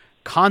head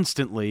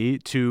constantly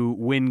to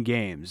win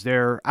games.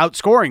 They're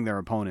outscoring their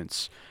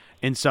opponents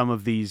in some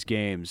of these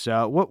games.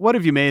 What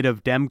have you made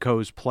of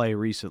Demko's play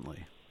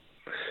recently?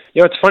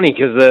 It's funny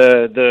because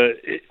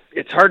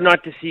it's hard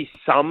not to see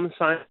some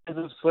signs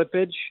of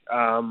slippage.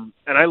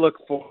 And I look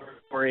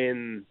for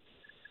in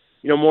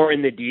more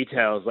in the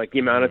details, like the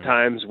amount of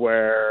times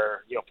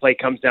where, play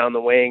comes down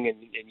the wing and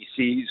you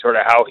see sort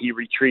of how he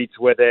retreats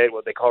with it,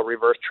 what they call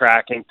reverse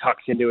tracking,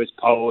 tucks into his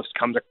post,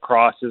 comes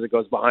across as it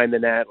goes behind the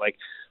net, like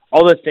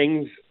all the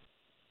things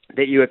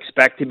that you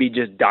expect to be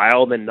just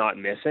dialed and not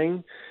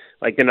missing.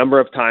 Like the number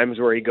of times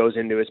where he goes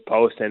into his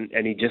post and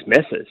he just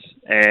misses,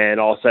 and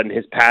all of a sudden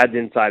his pad's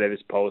inside of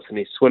his post and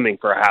he's swimming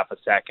for a half a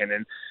second.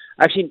 And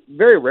actually,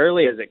 very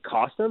rarely has it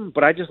cost him,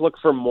 but I just look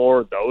for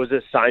more of those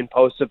as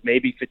signposts of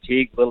maybe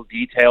fatigue, little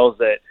details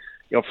that,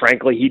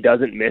 frankly, he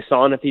doesn't miss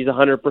on if he's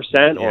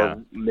 100%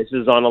 or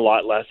misses on a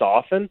lot less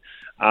often.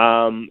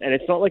 And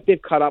it's not like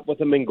they've caught up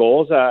with him in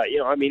goals.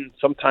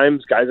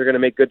 Sometimes guys are going to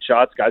make good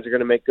shots. Guys are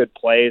going to make good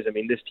plays. I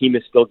mean, this team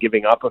is still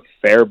giving up a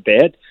fair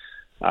bit,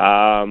 a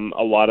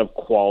lot of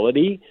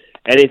quality.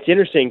 And it's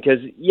interesting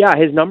because,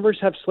 his numbers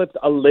have slipped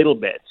a little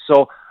bit.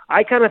 So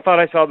I kind of thought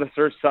I saw the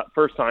first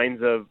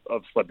signs of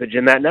slippage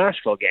in that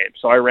Nashville game.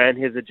 So I ran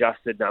his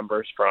adjusted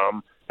numbers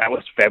that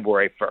was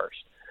February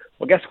 1st.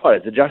 Well, guess what?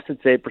 His adjusted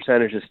save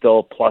percentage is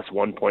still plus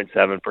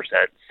 1.7%,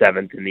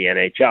 seventh in the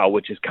NHL,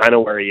 which is kind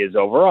of where he is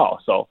overall.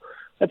 So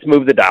let's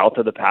move the dial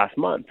to the past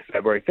month,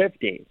 February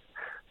 15th.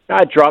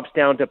 That drops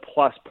down to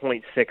plus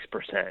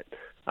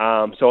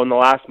 0.6%. So in the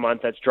last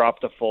month, that's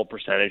dropped a full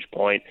percentage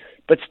point,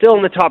 but still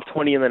in the top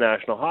 20 in the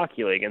National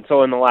Hockey League. And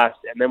so and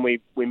then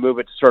we move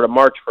it to sort of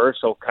March 1st,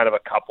 so kind of a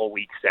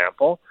couple-week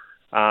sample,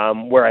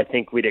 where I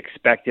think we'd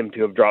expect him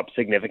to have dropped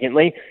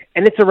significantly.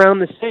 And it's around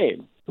the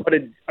same. But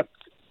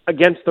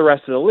against the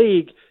rest of the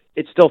league,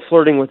 it's still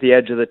flirting with the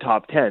edge of the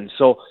top 10.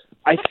 So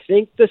I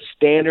think the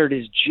standard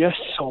is just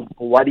so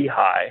bloody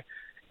high,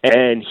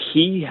 and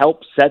he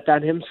helped set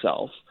that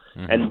himself,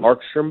 and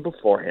Markstrom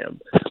before him.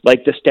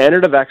 Like, the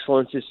standard of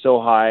excellence is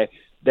so high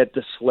that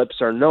the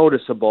slips are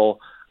noticeable.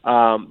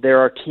 There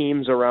are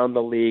teams around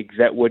the league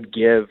that would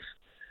give,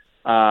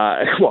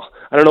 I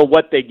don't know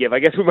what they give. I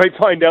guess we might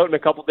find out in a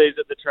couple days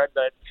at the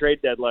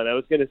trade deadline. I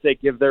was going to say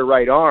give their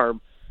right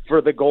arm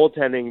for the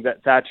goaltending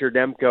that Thatcher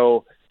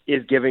Demko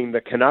is giving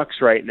the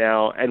Canucks right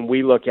now, and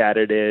we look at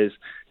it as,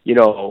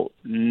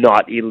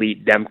 not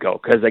elite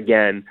Demko, because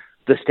again,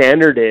 the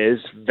standard is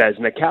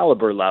Vezina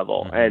caliber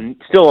level,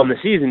 and still in the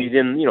season he's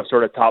in,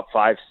 sort of top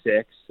 5,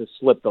 6, has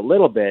slipped a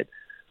little bit,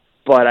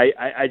 but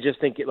I just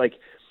think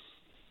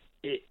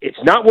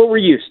it's not what we're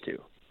used to,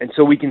 and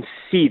so we can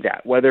see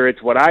that, whether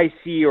it's what I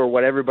see or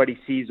what everybody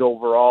sees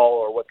overall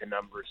or what the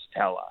numbers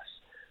tell us.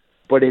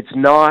 But it's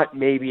not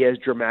maybe as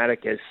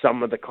dramatic as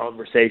some of the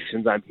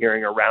conversations I'm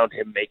hearing around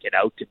him make it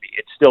out to be.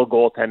 It's still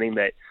goaltending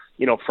that,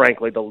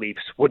 frankly, the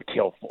Leafs would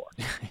kill for.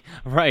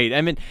 Right.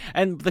 I mean,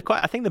 and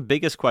I think the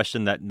biggest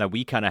question that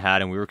we kind of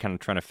had and we were kind of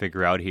trying to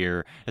figure out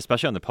here,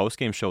 especially on the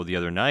postgame show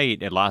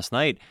last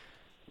night,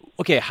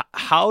 okay,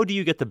 how do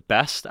you get the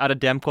best out of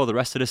Demko the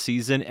rest of the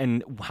season,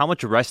 and how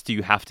much rest do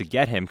you have to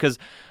get him? Because,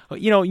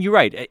 you're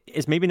right.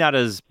 It's maybe not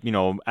as,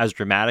 as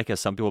dramatic as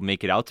some people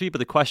make it out to be, but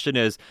the question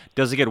is,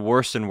 does it get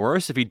worse and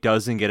worse if he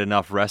doesn't get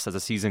enough rest as the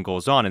season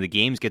goes on and the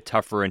games get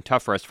tougher and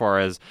tougher as far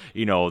as,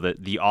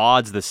 the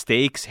odds, the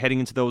stakes heading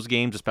into those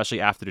games,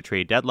 especially after the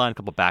trade deadline, a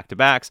couple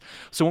back-to-backs.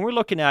 So when we're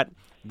looking at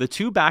the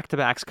two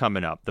back-to-backs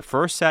coming up, the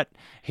first set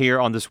here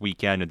on this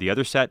weekend and the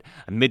other set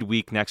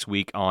midweek next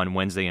week on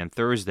Wednesday and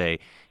Thursday,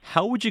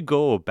 how would you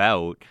go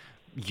about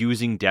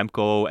using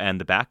Demko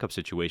and the backup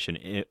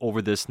situation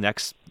over this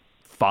next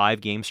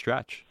 5-game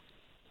stretch?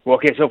 Well,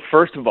 okay, so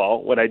first of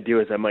all, what I'd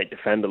do is I might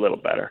defend a little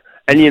better.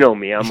 And you know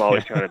me, I'm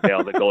always trying to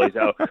bail the goalies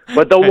out.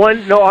 But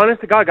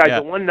honest to God, guys,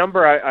 the one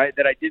number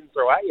that I didn't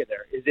throw at you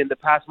there is in the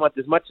past month,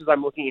 as much as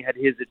I'm looking at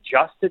his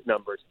adjusted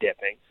numbers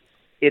dipping,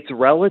 it's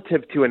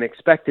relative to an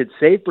expected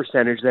save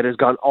percentage that has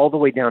gone all the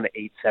way down to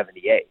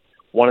 878,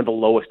 one of the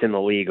lowest in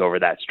the league over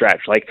that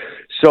stretch.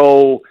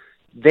 So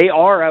they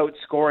are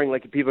outscoring,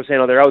 like people are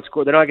saying,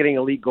 they're not getting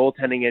elite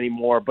goaltending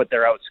anymore, but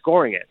they're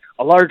outscoring it.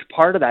 A large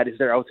part of that is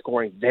they're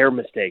outscoring their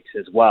mistakes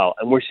as well.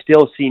 And we're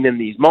still seeing in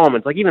these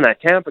moments, like even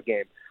that Tampa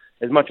game,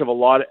 as much of a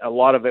lot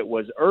of it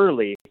was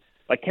early,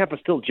 like Tampa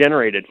still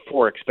generated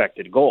 4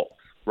 expected goals,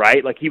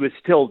 right? Like he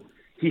still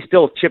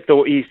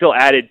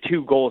added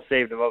 2 goals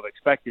saved above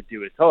expected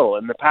to his total.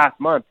 In the past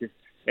month, his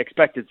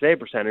expected save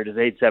percentage is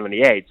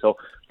 878. So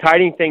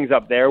tidying things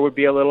up there would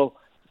be a little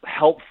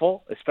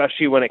helpful,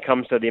 especially when it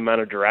comes to the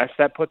amount of duress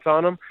that puts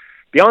on him.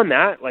 Beyond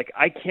that,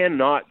 I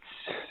cannot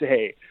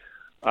say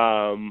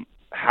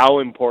how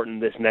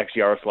important this next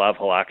Yaroslav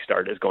Halak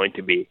start is going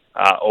to be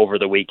over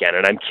the weekend.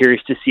 And I'm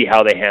curious to see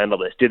how they handle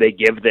this. Do they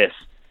give this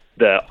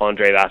the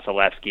Andrei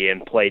Vasilevsky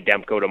and play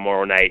Demko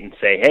tomorrow night and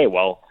say, hey,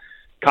 well,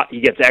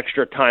 he gets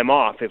extra time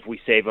off if we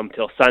save him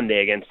till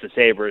Sunday against the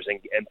Sabres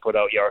and put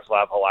out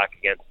Yaroslav Halak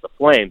against the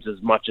Flames,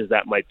 as much as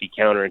that might be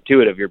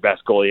counterintuitive, your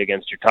best goalie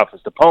against your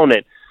toughest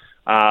opponent.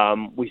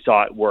 We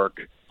saw it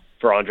work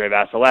for Andrei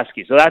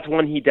Vasilevsky. So that's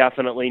one he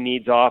definitely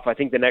needs off. I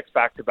think the next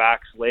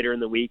back-to-backs later in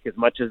the week, as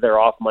much as they're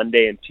off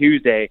Monday and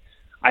Tuesday,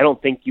 I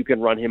don't think you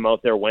can run him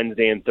out there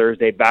Wednesday and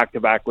Thursday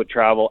back-to-back with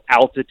travel,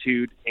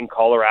 altitude in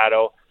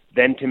Colorado,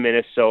 then to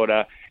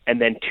Minnesota, and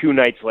then 2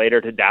 nights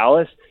later to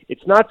Dallas.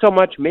 It's not so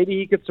much maybe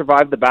he could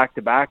survive the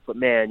back-to-back, but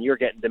man, you're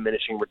getting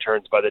diminishing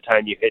returns by the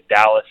time you hit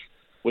Dallas,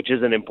 which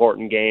is an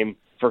important game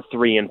for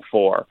 3 and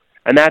 4.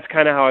 And that's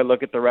kind of how I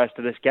look at the rest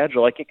of the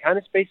schedule. It kind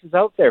of spaces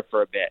out there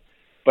for a bit.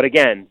 But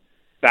again,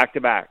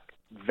 back-to-back,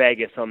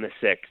 Vegas on the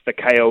 6th, the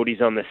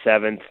Coyotes on the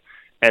 7th,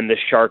 and the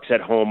Sharks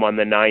at home on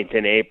the 9th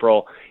in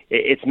April.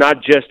 It's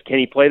not just can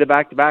he play the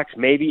back-to-backs,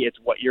 maybe it's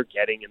what you're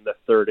getting in the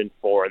 3rd and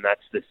 4, and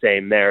that's the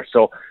same there.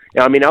 So,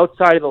 I mean,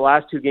 outside of the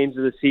last 2 games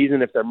of the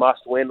season, if they're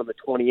must-win on the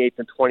 28th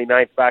and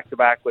 29th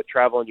back-to-back with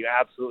travel, and you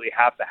absolutely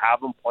have to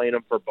have them playing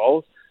them for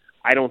both,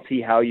 I don't see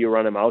how you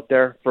run him out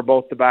there for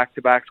both the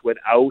back-to-backs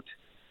without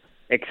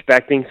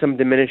expecting some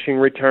diminishing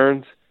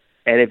returns.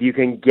 And if you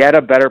can get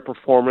a better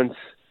performance,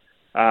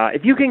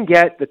 if you can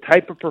get the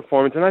type of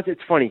performance, and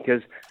it's funny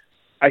because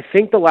I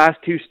think the last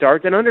 2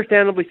 starts, and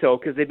understandably so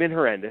because they've been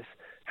horrendous,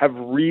 have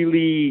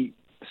really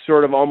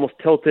sort of almost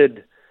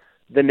tilted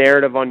the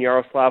narrative on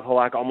Yaroslav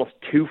Halak almost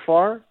too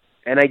far.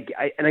 And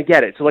I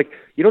get it. So, like,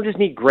 you don't just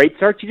need great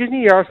starts. You just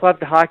need Yaroslav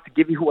Halak to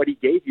give you what he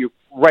gave you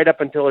right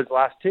up until his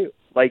last 2.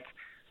 Like,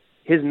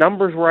 his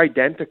numbers were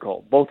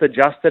identical, both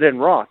adjusted and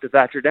raw, to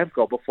Thatcher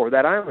Demko before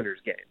that Islanders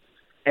game.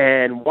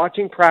 And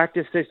watching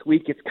practice this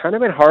week, it's kind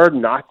of been hard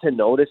not to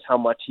notice how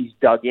much he's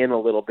dug in a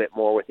little bit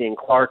more with Ian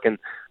Clark and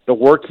the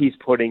work he's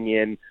putting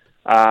in,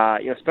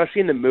 especially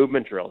in the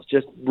movement drills.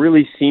 Just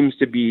really seems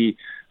to be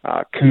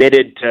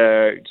committed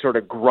to sort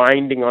of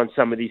grinding on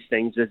some of these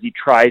things as he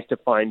tries to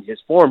find his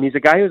form. He's a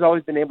guy who's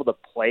always been able to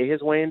play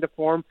his way into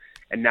form,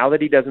 and now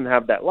that he doesn't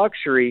have that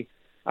luxury,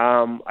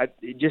 I've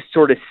just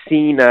sort of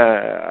seen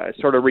a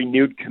sort of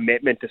renewed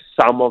commitment to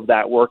some of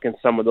that work and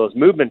some of those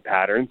movement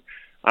patterns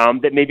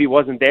that maybe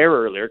wasn't there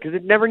earlier because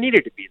it never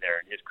needed to be there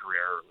in his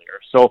career earlier.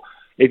 So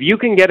if you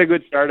can get a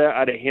good start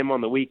out of him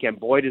on the weekend,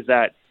 boy, does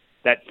that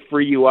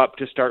free you up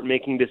to start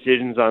making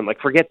decisions on, like,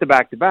 forget the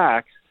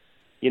back-to-backs,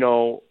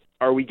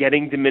 are we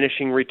getting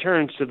diminishing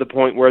returns to the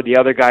point where the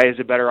other guy is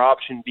a better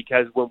option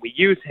because when we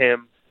use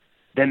him,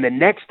 then the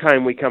next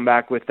time we come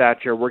back with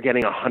Thatcher, we're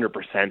getting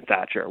 100%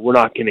 Thatcher. We're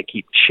not going to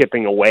keep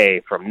chipping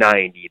away from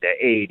 90 to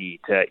 80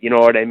 to, you know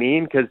what I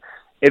mean? Because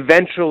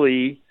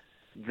eventually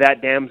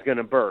that dam's going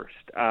to burst.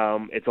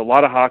 It's a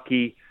lot of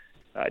hockey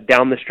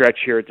down the stretch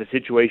here. It's a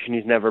situation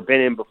he's never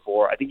been in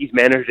before. I think he's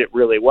managed it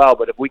really well,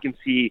 but if we can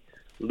see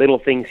little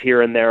things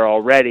here and there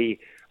already,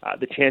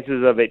 the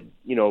chances of it,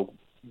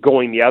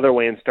 going the other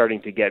way and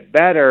starting to get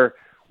better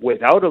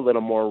without a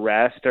little more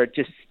rest are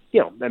just,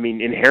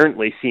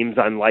 inherently seems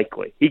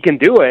unlikely. He can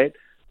do it,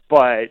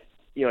 but,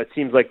 it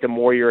seems like the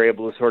more you're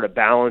able to sort of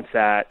balance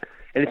that,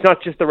 and it's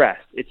not just the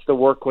rest, it's the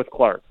work with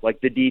Clark,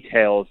 like the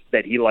details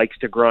that he likes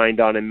to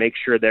grind on and make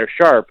sure they're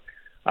sharp.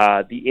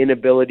 The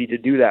inability to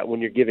do that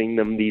when you're giving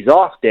them these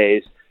off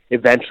days,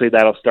 eventually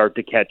that'll start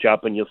to catch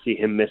up and you'll see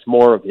him miss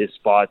more of his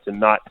spots and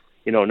not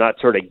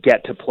sort of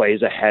get to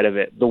plays ahead of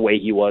it the way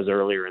he was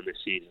earlier in the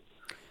season.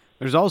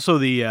 There's also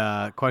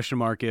the question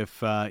mark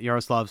if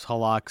Yaroslav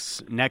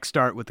Halak's next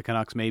start with the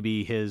Canucks may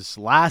be his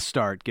last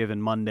start,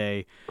 given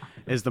Monday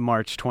is the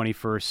March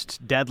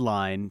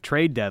 21st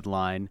trade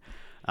deadline.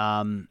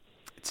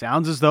 It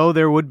sounds as though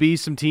there would be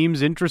some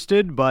teams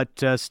interested,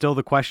 but still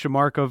the question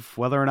mark of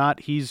whether or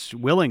not he's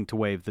willing to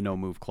waive the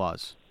no-move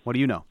clause. What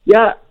do you know?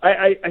 Yeah,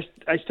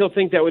 I still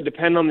think that would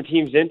depend on the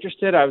teams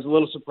interested. I was a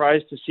little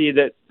surprised to see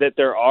that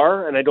there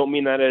are, and I don't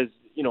mean that as,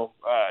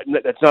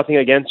 that's nothing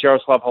against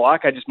Yaroslav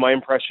Halak. My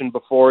impression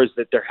before is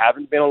that there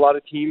haven't been a lot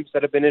of teams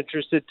that have been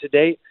interested to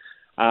date.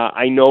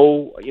 I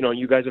know,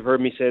 you guys have heard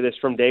me say this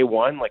from day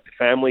one, like the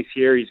family's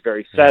here, he's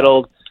very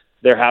settled.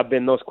 There have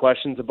been those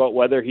questions about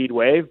whether he'd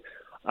waive.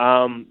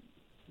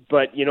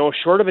 But,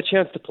 short of a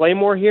chance to play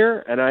more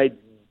here, and I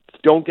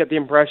don't get the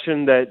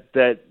impression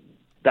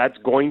that's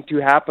going to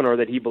happen or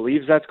that he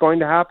believes that's going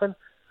to happen,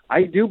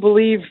 I do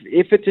believe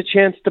if it's a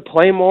chance to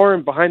play more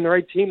and behind the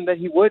right team that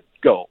he would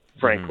go,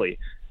 frankly.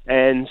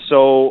 And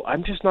so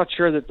I'm just not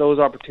sure that those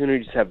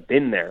opportunities have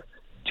been there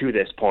to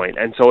this point.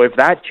 And so if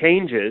that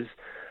changes,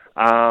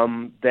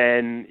 then,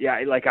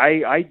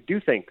 I do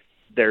think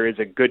there is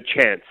a good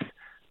chance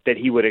that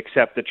he would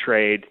accept the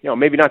trade,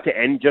 maybe not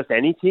to just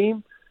any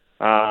team,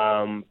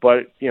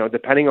 but,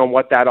 depending on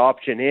what that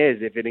option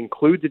is, if it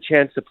includes a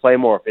chance to play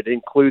more, if it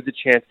includes a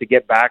chance to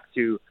get back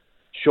to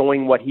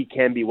showing what he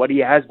can be, what he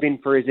has been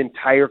for his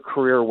entire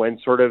career when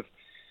sort of,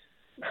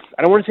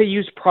 I don't want to say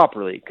used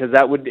properly, because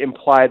that would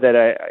imply that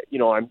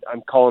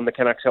I'm calling the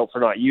Canucks out for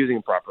not using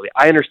him properly.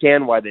 I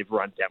understand why they've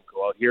run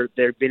Demko out here.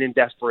 They've been in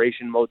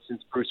desperation mode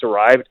since Bruce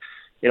arrived,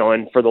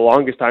 and for the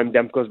longest time,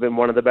 Demko's been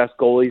one of the best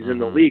goalies in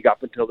the league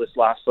up until this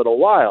last little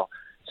while.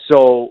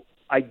 So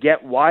I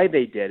get why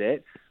they did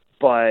it,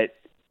 but,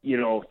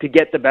 to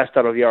get the best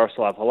out of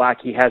Yaroslav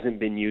Halak, he hasn't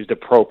been used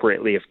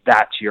appropriately if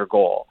that's your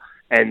goal.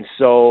 And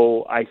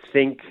so I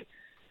think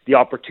the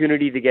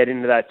opportunity to get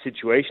into that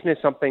situation is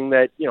something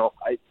that,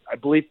 I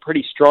believe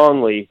pretty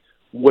strongly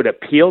would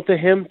appeal to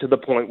him to the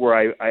point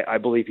where I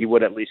believe he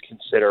would at least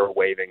consider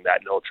waiving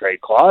that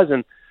no-trade clause.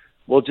 And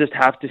we'll just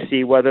have to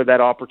see whether that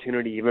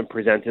opportunity even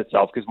presents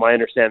itself, because my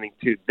understanding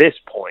to this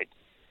point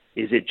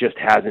is it just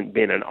hasn't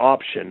been an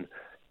option.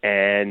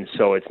 And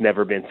so it's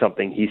never been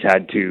something he's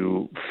had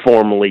to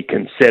formally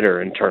consider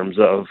in terms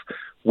of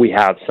we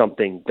have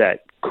something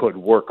that could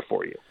work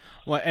for you.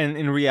 Well, and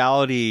in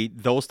reality,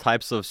 those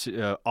types of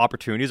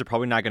opportunities are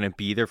probably not going to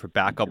be there for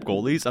backup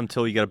goalies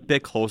until you get a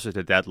bit closer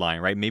to deadline,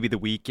 right? Maybe the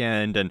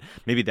weekend, and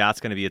maybe that's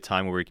going to be a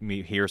time where we can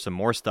hear some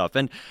more stuff.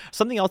 And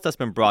something else that's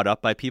been brought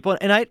up by people,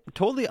 and I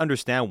totally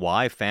understand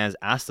why fans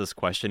ask this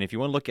question. If you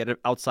want to look at it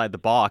outside the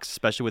box,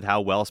 especially with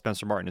how well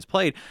Spencer Martin has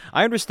played,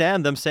 I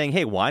understand them saying,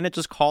 hey, why not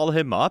just call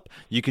him up?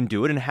 You can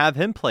do it and have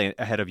him play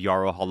ahead of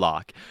Jaro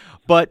Halak.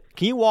 But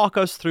can you walk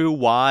us through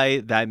why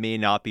that may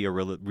not be a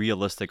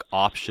realistic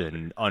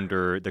option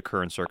under the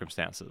current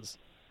circumstances?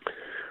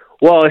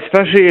 Well,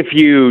 especially if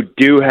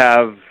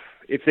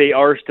they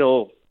are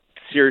still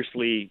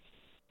seriously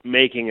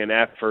making an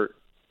effort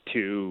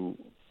to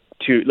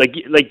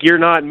like you're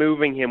not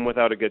moving him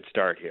without a good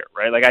start here,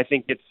 right? Like I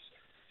think it's,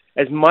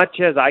 as much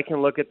as I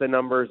can look at the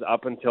numbers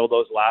up until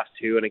those last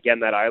two, and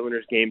again, that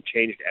Islanders game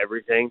changed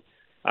everything.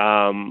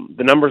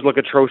 The numbers look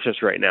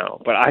atrocious right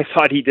now, but I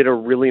thought he did a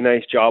really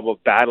nice job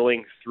of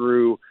battling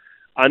through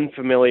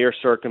unfamiliar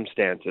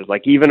circumstances.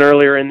 Like even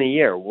earlier in the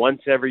year,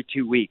 once every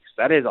 2 weeks,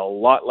 that is a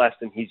lot less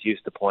than he's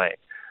used to playing.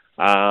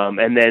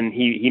 And then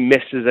he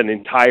misses an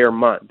entire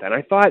month. And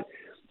I thought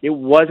it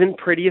wasn't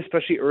pretty,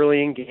 especially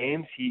early in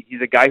games.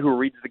 He's a guy who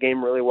reads the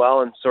game really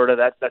well, and sort of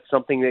that's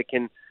something that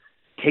can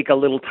take a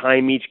little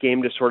time each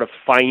game to sort of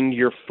find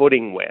your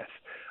footing with.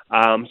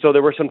 So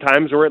there were some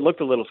times where it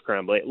looked a little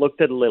scrambly. It looked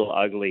a little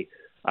ugly.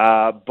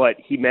 But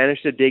he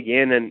managed to dig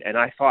in, and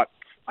I thought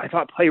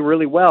play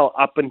really well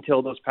up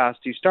until those past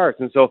two starts.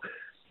 And so,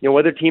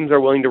 whether teams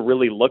are willing to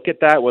really look at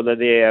that, whether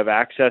they have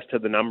access to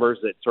the numbers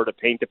that sort of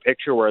paint a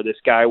picture where this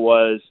guy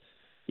was,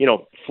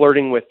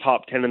 flirting with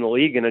top 10 in the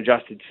league in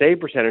adjusted save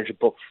percentage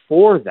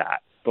before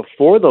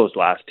those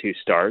last two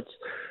starts,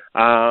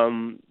 I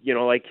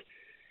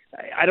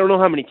don't know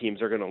how many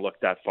teams are going to look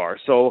that far.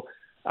 So,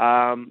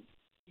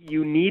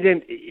 you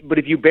needn't, but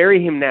if you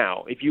bury him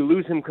now, if you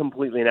lose him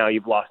completely now,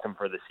 you've lost him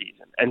for the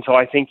season. And so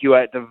I think you,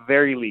 at the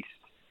very least,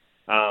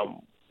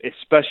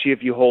 especially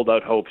if you hold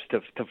out hopes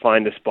to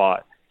find a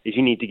spot, is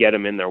you need to get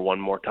him in there one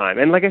more time.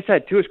 And like I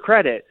said, to his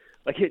credit,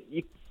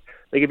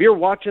 if you're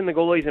watching the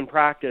goalies in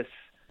practice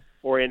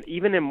or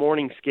even in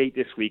morning skate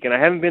this week, and I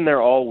haven't been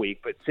there all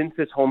week, but since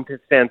this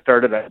homestand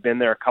started, I've been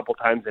there a couple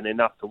times and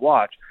enough to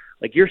watch.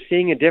 You're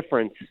seeing a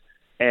difference.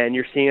 And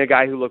you're seeing a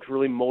guy who looks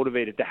really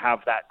motivated to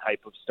have that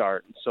type of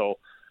start. And so,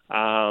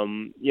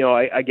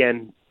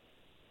 again,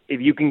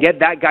 if you can get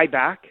that guy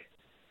back,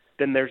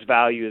 then there's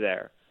value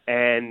there.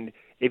 And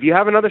if you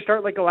have another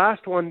start like the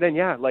last one, then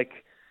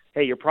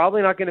hey, you're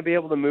probably not going to be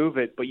able to move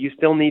it, but you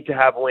still need to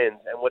have wins.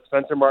 And what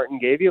Spencer Martin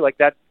gave you, I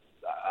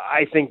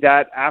think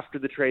that after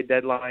the trade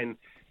deadline,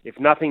 if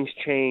nothing's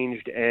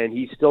changed and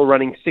he's still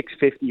running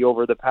 .650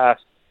 over the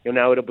past,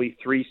 now it'll be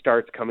 3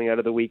 starts coming out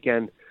of the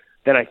weekend,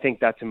 then I think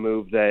that's a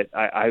move that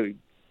I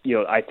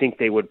think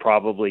they would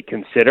probably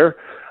consider.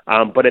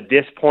 But at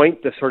this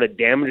point, the sort of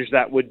damage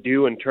that would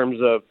do in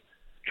terms of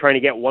trying to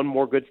get one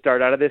more good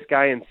start out of this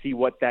guy and see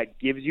what that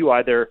gives you,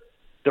 either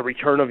the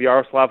return of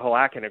Yaroslav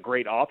Halak and a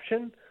great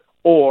option,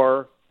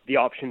 or the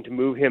option to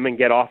move him and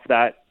get off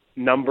that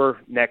number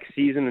next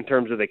season in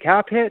terms of the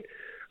cap hit,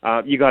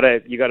 you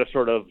gotta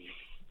sort of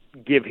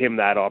give him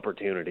that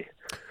opportunity.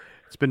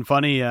 It's been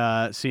funny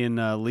seeing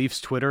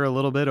Leafs Twitter a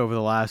little bit over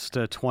the last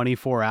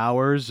 24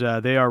 hours.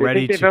 They are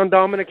ready to... They found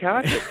Dominic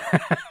Hasek.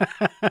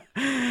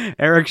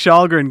 Eric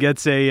Kallgren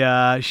gets a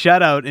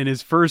shutout in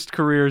his first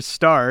career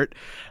start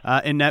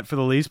in net for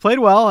the Leafs. Played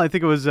well. I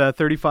think it was a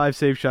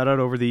 35-save shutout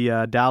over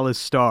the Dallas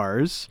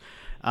Stars.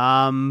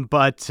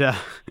 But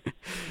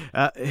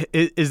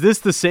is this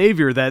the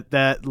savior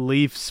that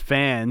Leafs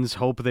fans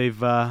hope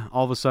they've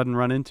all of a sudden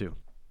run into?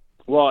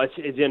 Well, it's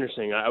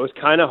interesting. I was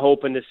kind of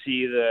hoping to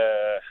see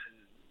the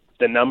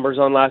numbers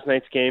on last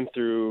night's game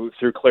through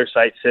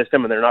ClearSight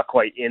system, and they're not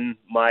quite in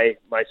my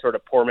sort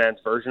of poor man's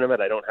version of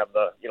it. I don't have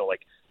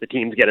the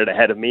teams get it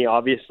ahead of me,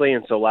 obviously,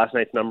 and so last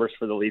night's numbers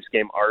for the Leafs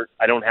game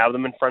I don't have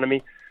them in front of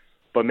me.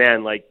 But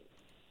man,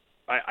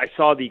 I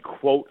saw the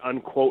quote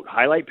unquote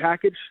highlight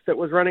package that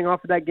was running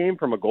off of that game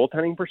from a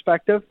goaltending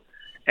perspective,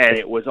 and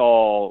it was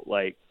all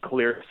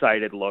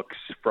clear-sighted looks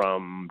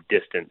from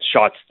distance,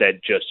 shots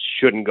that just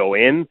shouldn't go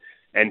in.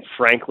 And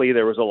frankly,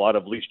 there was a lot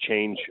of loose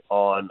change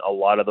on a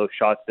lot of those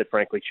shots that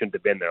frankly shouldn't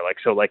have been there. I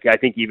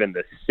think even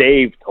the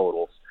save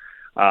totals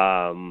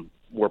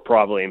were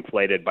probably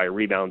inflated by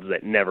rebounds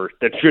that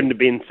shouldn't have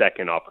been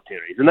second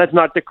opportunities. And that's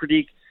not the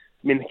critique.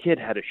 I mean, the kid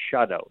had a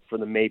shutout for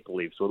the Maple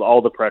Leafs with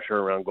all the pressure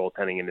around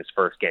goaltending in his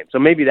first game. So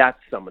maybe that's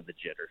some of the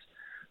jitters.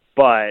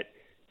 But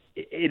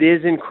it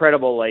is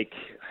incredible,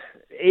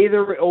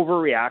 either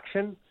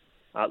overreaction.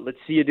 Let's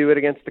see you do it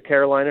against the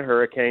Carolina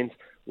Hurricanes.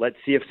 Let's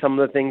see if some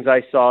of the things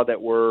I saw that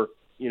were,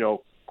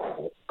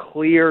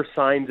 clear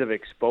signs of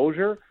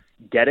exposure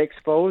get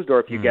exposed, or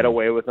if you get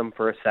away with them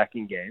for a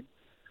second game.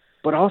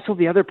 But also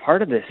the other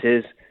part of this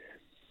is,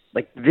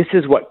 this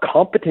is what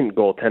competent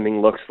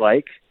goaltending looks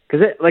like.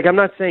 Because, I'm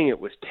not saying it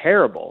was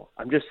terrible.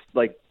 I'm just,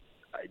 the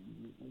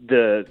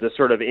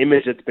sort of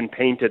image that's been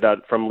painted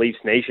out from Leafs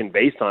Nation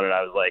based on it,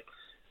 I was like,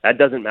 that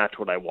doesn't match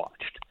what I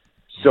watched.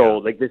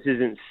 So, this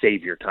isn't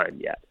savior time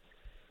yet.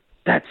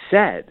 that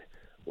said,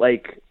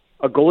 like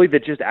a goalie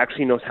that just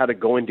actually knows how to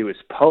go into his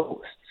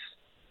posts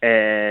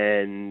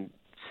and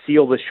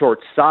seal the short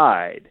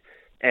side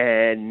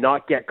and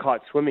not get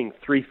caught swimming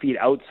 3 feet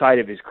outside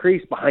of his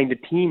crease behind a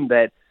team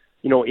that,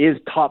 is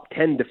top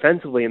 10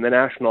 defensively in the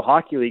National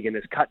Hockey League and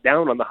has cut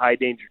down on the high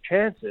danger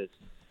chances.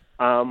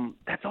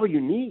 That's all you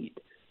need.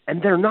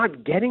 And they're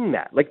not getting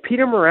that. Like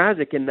Peter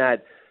Mrazek in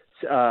that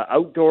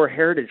outdoor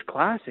Heritage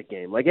Classic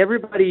game, like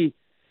everybody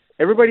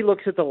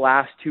looks at the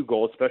last 2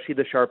 goals, especially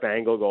the sharp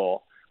angle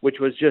goal, which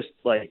was just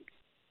like,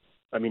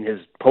 his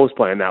post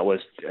play on that was,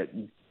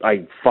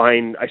 I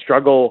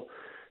struggle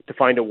to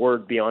find a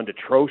word beyond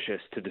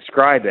atrocious to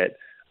describe it.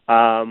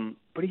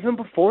 But even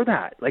before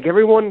that, like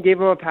everyone gave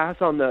him a pass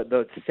on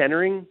the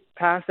centering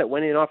pass that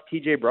went in off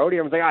TJ Brody.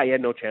 I was like, he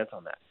had no chance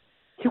on that.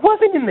 He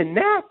wasn't in the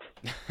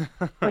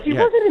net. Like he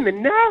wasn't in the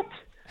net.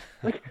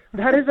 Like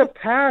that is a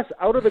pass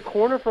out of the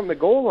corner from the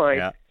goal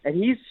line, and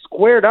he's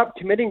squared up,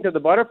 committing to the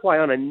butterfly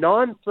on a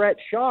non-threat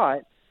shot,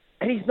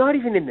 and he's not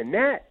even in the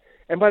net.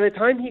 And by the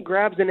time he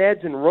grabs and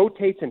edges and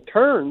rotates and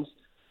turns,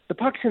 the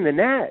puck's in the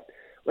net.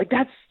 Like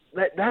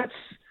that's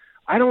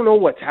I don't know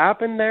what's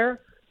happened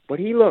there, but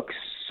he looks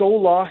so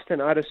lost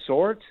and out of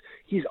sorts.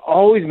 He's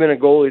always been a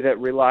goalie that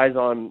relies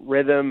on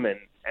rhythm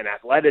and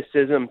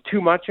athleticism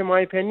too much, in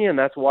my opinion.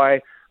 That's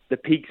why the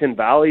peaks and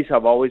valleys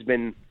have always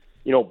been,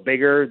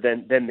 bigger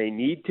than they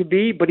need to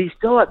be. But he's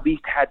still at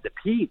least had the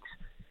peaks.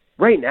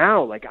 Right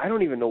now, like I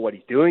don't even know what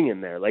he's doing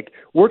in there. Like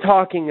we're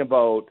talking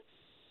about,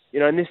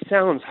 and this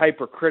sounds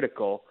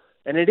hypercritical,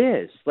 and it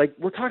is. Like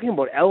we're talking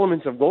about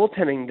elements of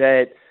goaltending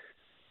that,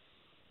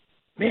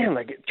 man,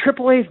 like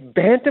AAA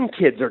bantam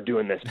kids are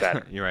doing this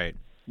better. You're right.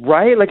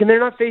 Right? Like, and they're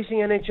not facing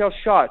NHL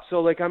shots,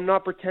 so like I'm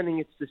not pretending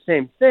it's the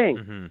same thing.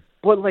 Mm-hmm.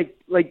 But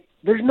like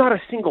there's not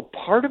a single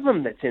part of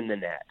him that's in the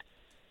net.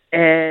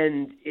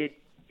 And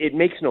it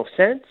makes no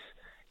sense.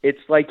 It's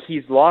like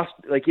he's lost,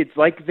 like it's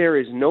like there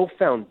is no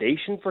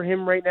foundation for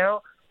him right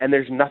now, and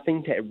there's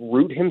nothing to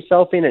root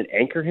himself in and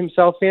anchor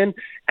himself in,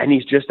 and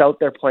he's just out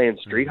there playing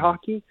street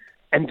hockey.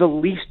 And the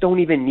Leafs don't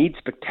even need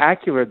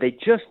spectacular, they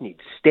just need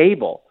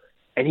stable,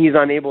 and he's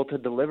unable to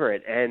deliver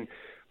it. And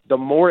the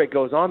more it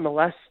goes on, the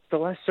less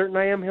certain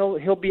I am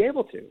he'll be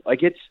able to.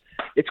 Like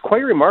it's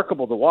quite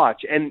remarkable to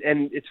watch. And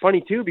it's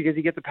funny too, because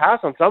he gets a pass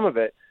on some of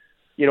it,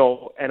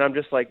 and I'm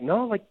just like,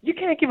 no, like you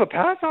can't give a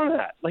pass on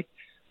that. Like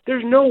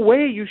there's no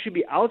way you should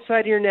be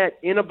outside your net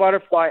in a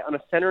butterfly on a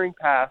centering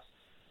pass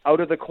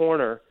out of the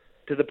corner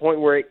to the point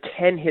where it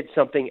can hit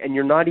something, and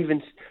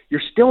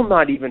you're still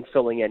not even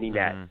filling any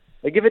net. Mm-hmm.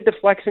 Like if it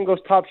deflects and goes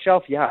top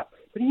shelf, yeah,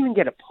 but you even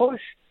get a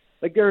push.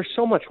 Like there is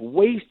so much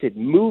wasted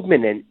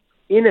movement and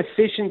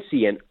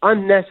inefficiency and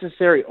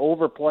unnecessary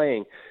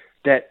overplaying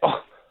that,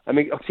 I'm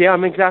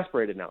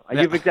exasperated now.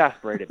 You've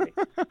exasperated me.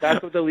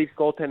 That's what the Leafs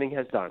goaltending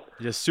has done.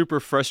 Just super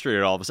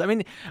frustrated, all of us.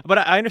 But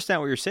I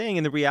understand what you're saying,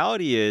 and the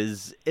reality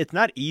is it's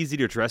not easy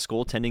to address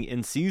goaltending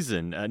in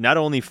season. Not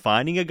only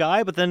finding a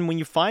guy, but then when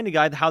you find a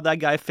guy, how that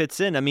guy fits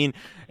in.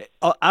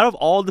 Out of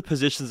all the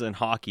positions in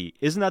hockey,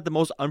 isn't that the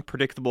most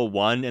unpredictable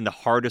one and the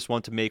hardest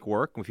one to make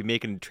work if you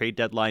make a trade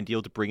deadline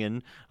deal to bring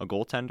in a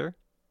goaltender?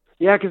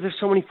 Yeah, because there's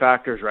so many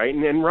factors, right?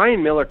 And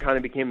Ryan Miller kind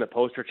of became the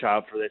poster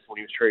child for this when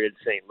he was traded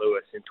to St.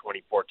 Louis in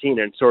 2014.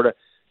 And sort of,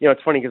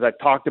 it's funny because I've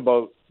talked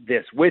about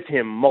this with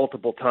him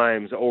multiple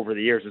times over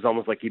the years. It's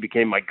almost like he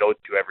became my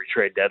go-to every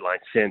trade deadline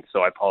since.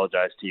 So I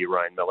apologize to you,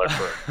 Ryan Miller,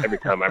 for every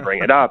time I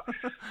bring it up.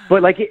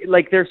 But like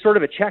there's sort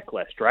of a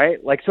checklist,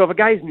 right? Like, so if a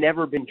guy's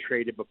never been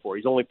traded before,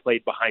 he's only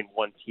played behind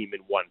one team in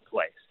one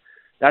place,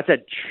 that's a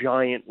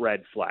giant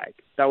red flag.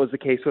 That was the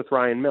case with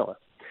Ryan Miller.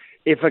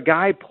 If a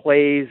guy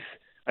plays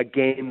a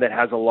game that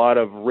has a lot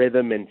of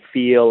rhythm and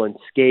feel and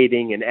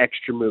skating and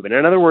extra movement.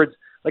 In other words,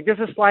 like there's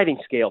a sliding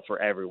scale for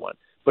everyone.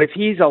 But if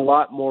he's a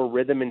lot more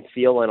rhythm and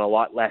feel and a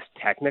lot less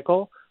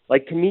technical,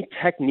 like to me,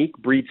 technique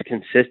breeds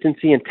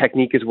consistency, and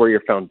technique is where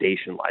your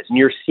foundation lies. And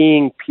you're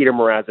seeing Peter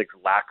Mrazek's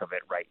lack of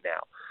it right now.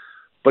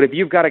 But if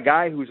you've got a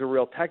guy who's a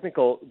real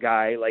technical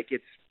guy, like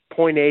it's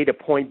point A to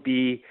point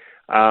B,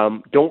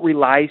 don't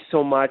rely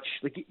so much.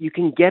 Like you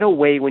can get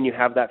away when you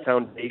have that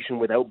foundation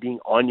without being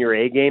on your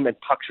A game, and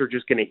pucks are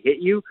just going to hit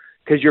you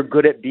because you're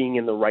good at being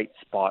in the right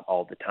spot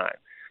all the time.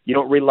 You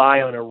don't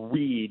rely on a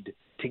read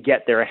to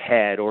get there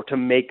ahead or to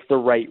make the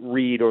right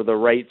read or the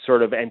right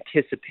sort of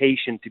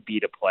anticipation to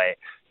beat a play.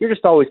 You're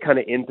just always kind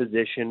of in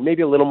position,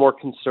 maybe a little more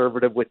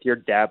conservative with your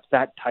depth,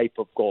 that type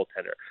of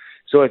goaltender.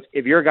 So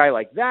if you're a guy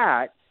like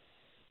that,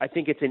 I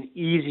think it's an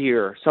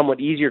somewhat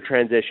easier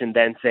transition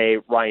than, say,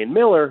 Ryan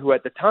Miller, who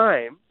at the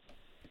time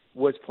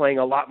was playing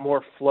a lot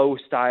more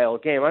flow-style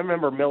game. I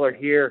remember Miller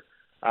here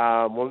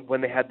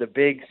when they had the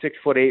big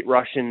 6'8"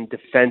 Russian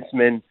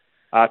defenseman,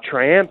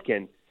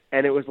 Tryamkin,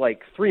 and it was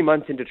like 3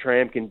 months into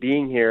Tryamkin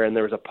being here, and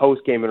there was a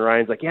post-game, and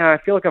Ryan's like, yeah,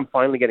 I feel like I'm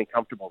finally getting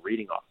comfortable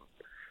reading off him.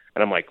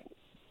 And I'm like,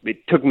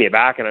 it took me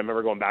aback, and I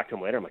remember going back to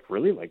him later. I'm like,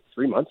 really? Like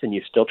 3 months, and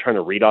you're still trying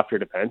to read off your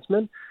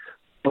defenseman?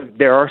 But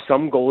there are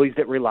some goalies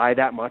that rely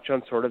that much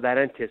on sort of that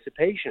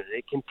anticipation.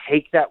 It can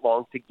take that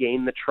long to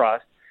gain the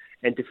trust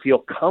and to feel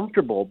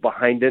comfortable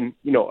behind a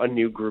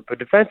new group of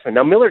defensemen.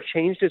 Now, Miller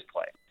changed his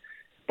play.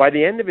 By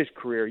the end of his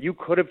career, you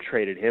could have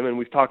traded him, and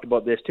we've talked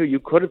about this too, you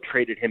could have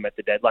traded him at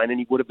the deadline, and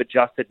he would have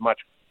adjusted much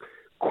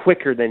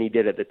quicker than he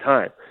did at the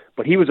time.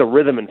 But he was a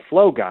rhythm and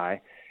flow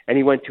guy, and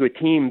he went to a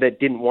team that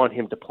didn't want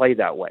him to play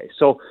that way.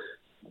 So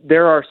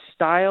there are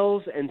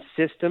styles and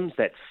systems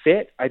that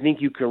fit. I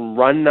think you can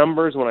run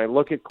numbers. When I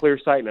look at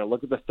ClearSight and I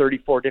look at the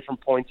 34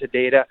 different points of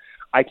data,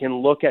 I can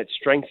look at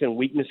strengths and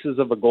weaknesses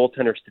of a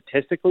goaltender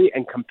statistically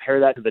and compare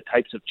that to the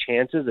types of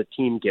chances a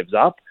team gives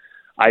up.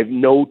 I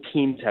know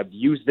teams have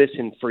used this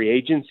in free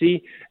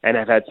agency and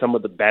have had some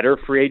of the better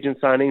free agent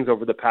signings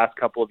over the past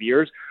couple of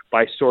years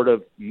by sort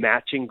of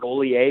matching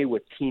goalie A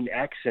with team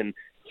X and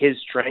his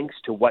strengths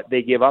to what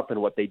they give up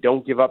and what they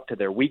don't give up to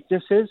their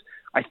weaknesses.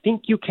 I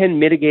think you can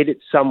mitigate it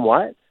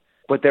somewhat,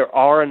 but there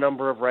are a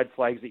number of red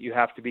flags that you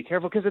have to be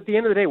careful because at the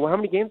end of the day, well, how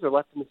many games are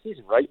left in the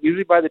season, right?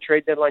 Usually by the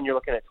trade deadline, you're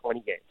looking at 20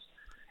 games.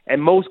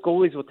 And most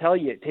goalies will tell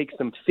you it takes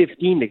them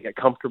 15 to get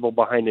comfortable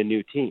behind a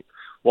new team.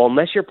 Well,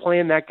 unless you're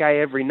playing that guy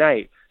every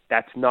night,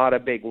 that's not a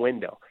big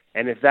window.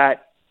 And if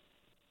that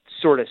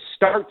sort of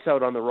starts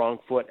out on the wrong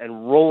foot and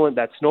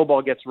that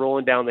snowball gets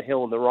rolling down the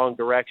hill in the wrong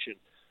direction,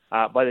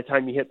 by the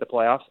time you hit the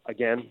playoffs,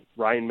 again,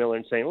 Ryan Miller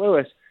in St.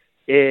 Louis,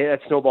 that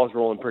snowball's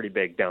rolling pretty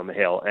big down the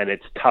hill, and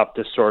it's tough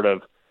to sort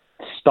of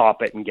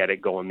stop it and get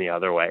it going the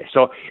other way.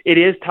 So it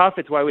is tough.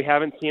 It's why we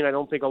haven't seen, I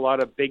don't think, a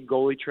lot of big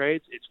goalie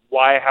trades. It's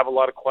why I have a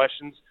lot of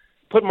questions.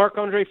 Put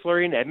Marc-Andre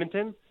Fleury in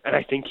Edmonton, and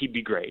I think he'd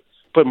be great.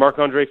 Put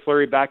Marc-Andre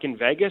Fleury back in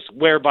Vegas,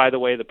 where, by the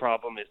way, the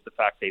problem is the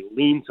fact they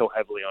lean so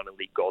heavily on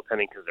elite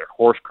goaltending because they're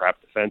horse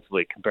crap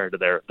defensively compared to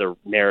their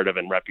narrative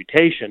and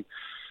reputation.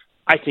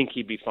 I think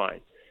he'd be fine.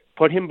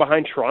 Put him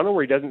behind Toronto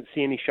where he doesn't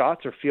see any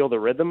shots or feel the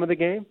rhythm of the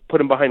game. Put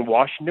him behind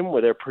Washington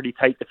where they're a pretty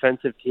tight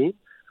defensive team.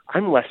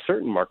 I'm less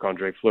certain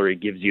Marc-Andre Fleury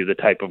gives you the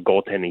type of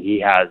goaltending he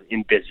has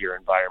in busier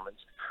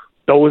environments.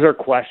 Those are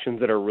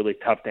questions that are really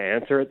tough to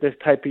answer at this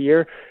type of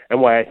year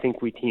and why I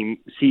think we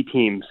see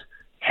teams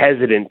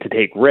hesitant to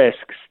take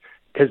risks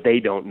because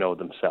they don't know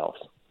themselves.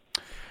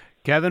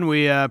 Kevin,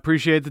 we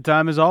appreciate the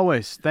time as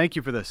always. Thank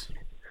you for this.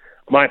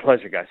 My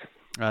pleasure, guys.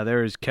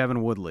 There is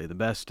Kevin Woodley, the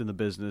best in the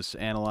business,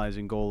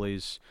 analyzing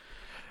goalies,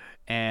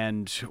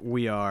 and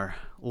we are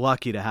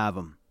lucky to have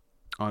him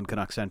on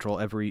Canuck Central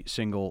every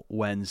single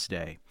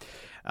Wednesday.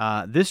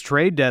 This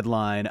trade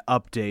deadline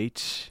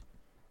update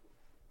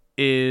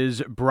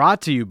is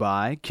brought to you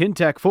by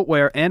Kintec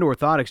Footwear and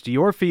Orthotics. Do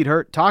your feet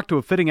hurt? Talk to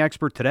a fitting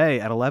expert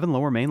today at 11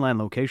 Lower Mainland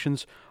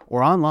locations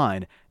or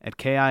online at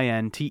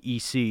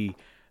kintec.net.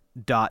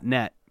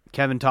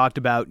 Kevin talked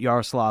about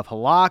Yaroslav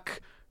Halak.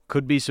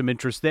 Could be some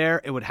interest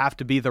there. It would have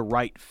to be the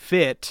right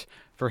fit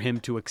for him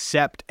to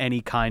accept any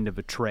kind of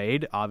a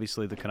trade.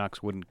 Obviously, the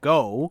Canucks wouldn't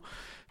go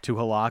to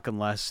Halak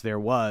unless there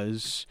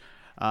was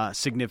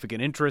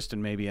significant interest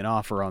and maybe an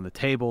offer on the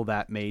table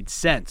that made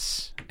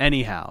sense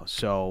anyhow.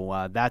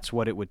 So that's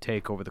what it would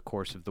take over the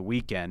course of the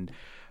weekend.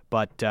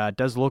 But it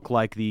does look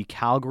like the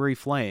Calgary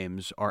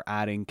Flames are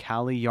adding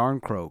Calle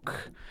Jarnkrok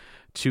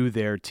to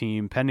their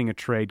team pending a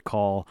trade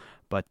call.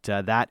 But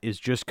that is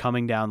just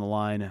coming down the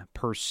line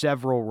per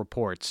several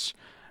reports.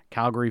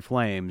 Calgary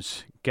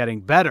Flames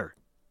getting better,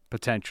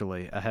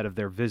 potentially, ahead of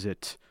their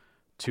visit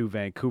to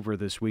Vancouver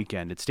this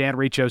weekend. It's Dan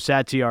Riccio,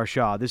 Sad T.R.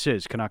 Shaw. This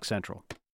is Canuck Central.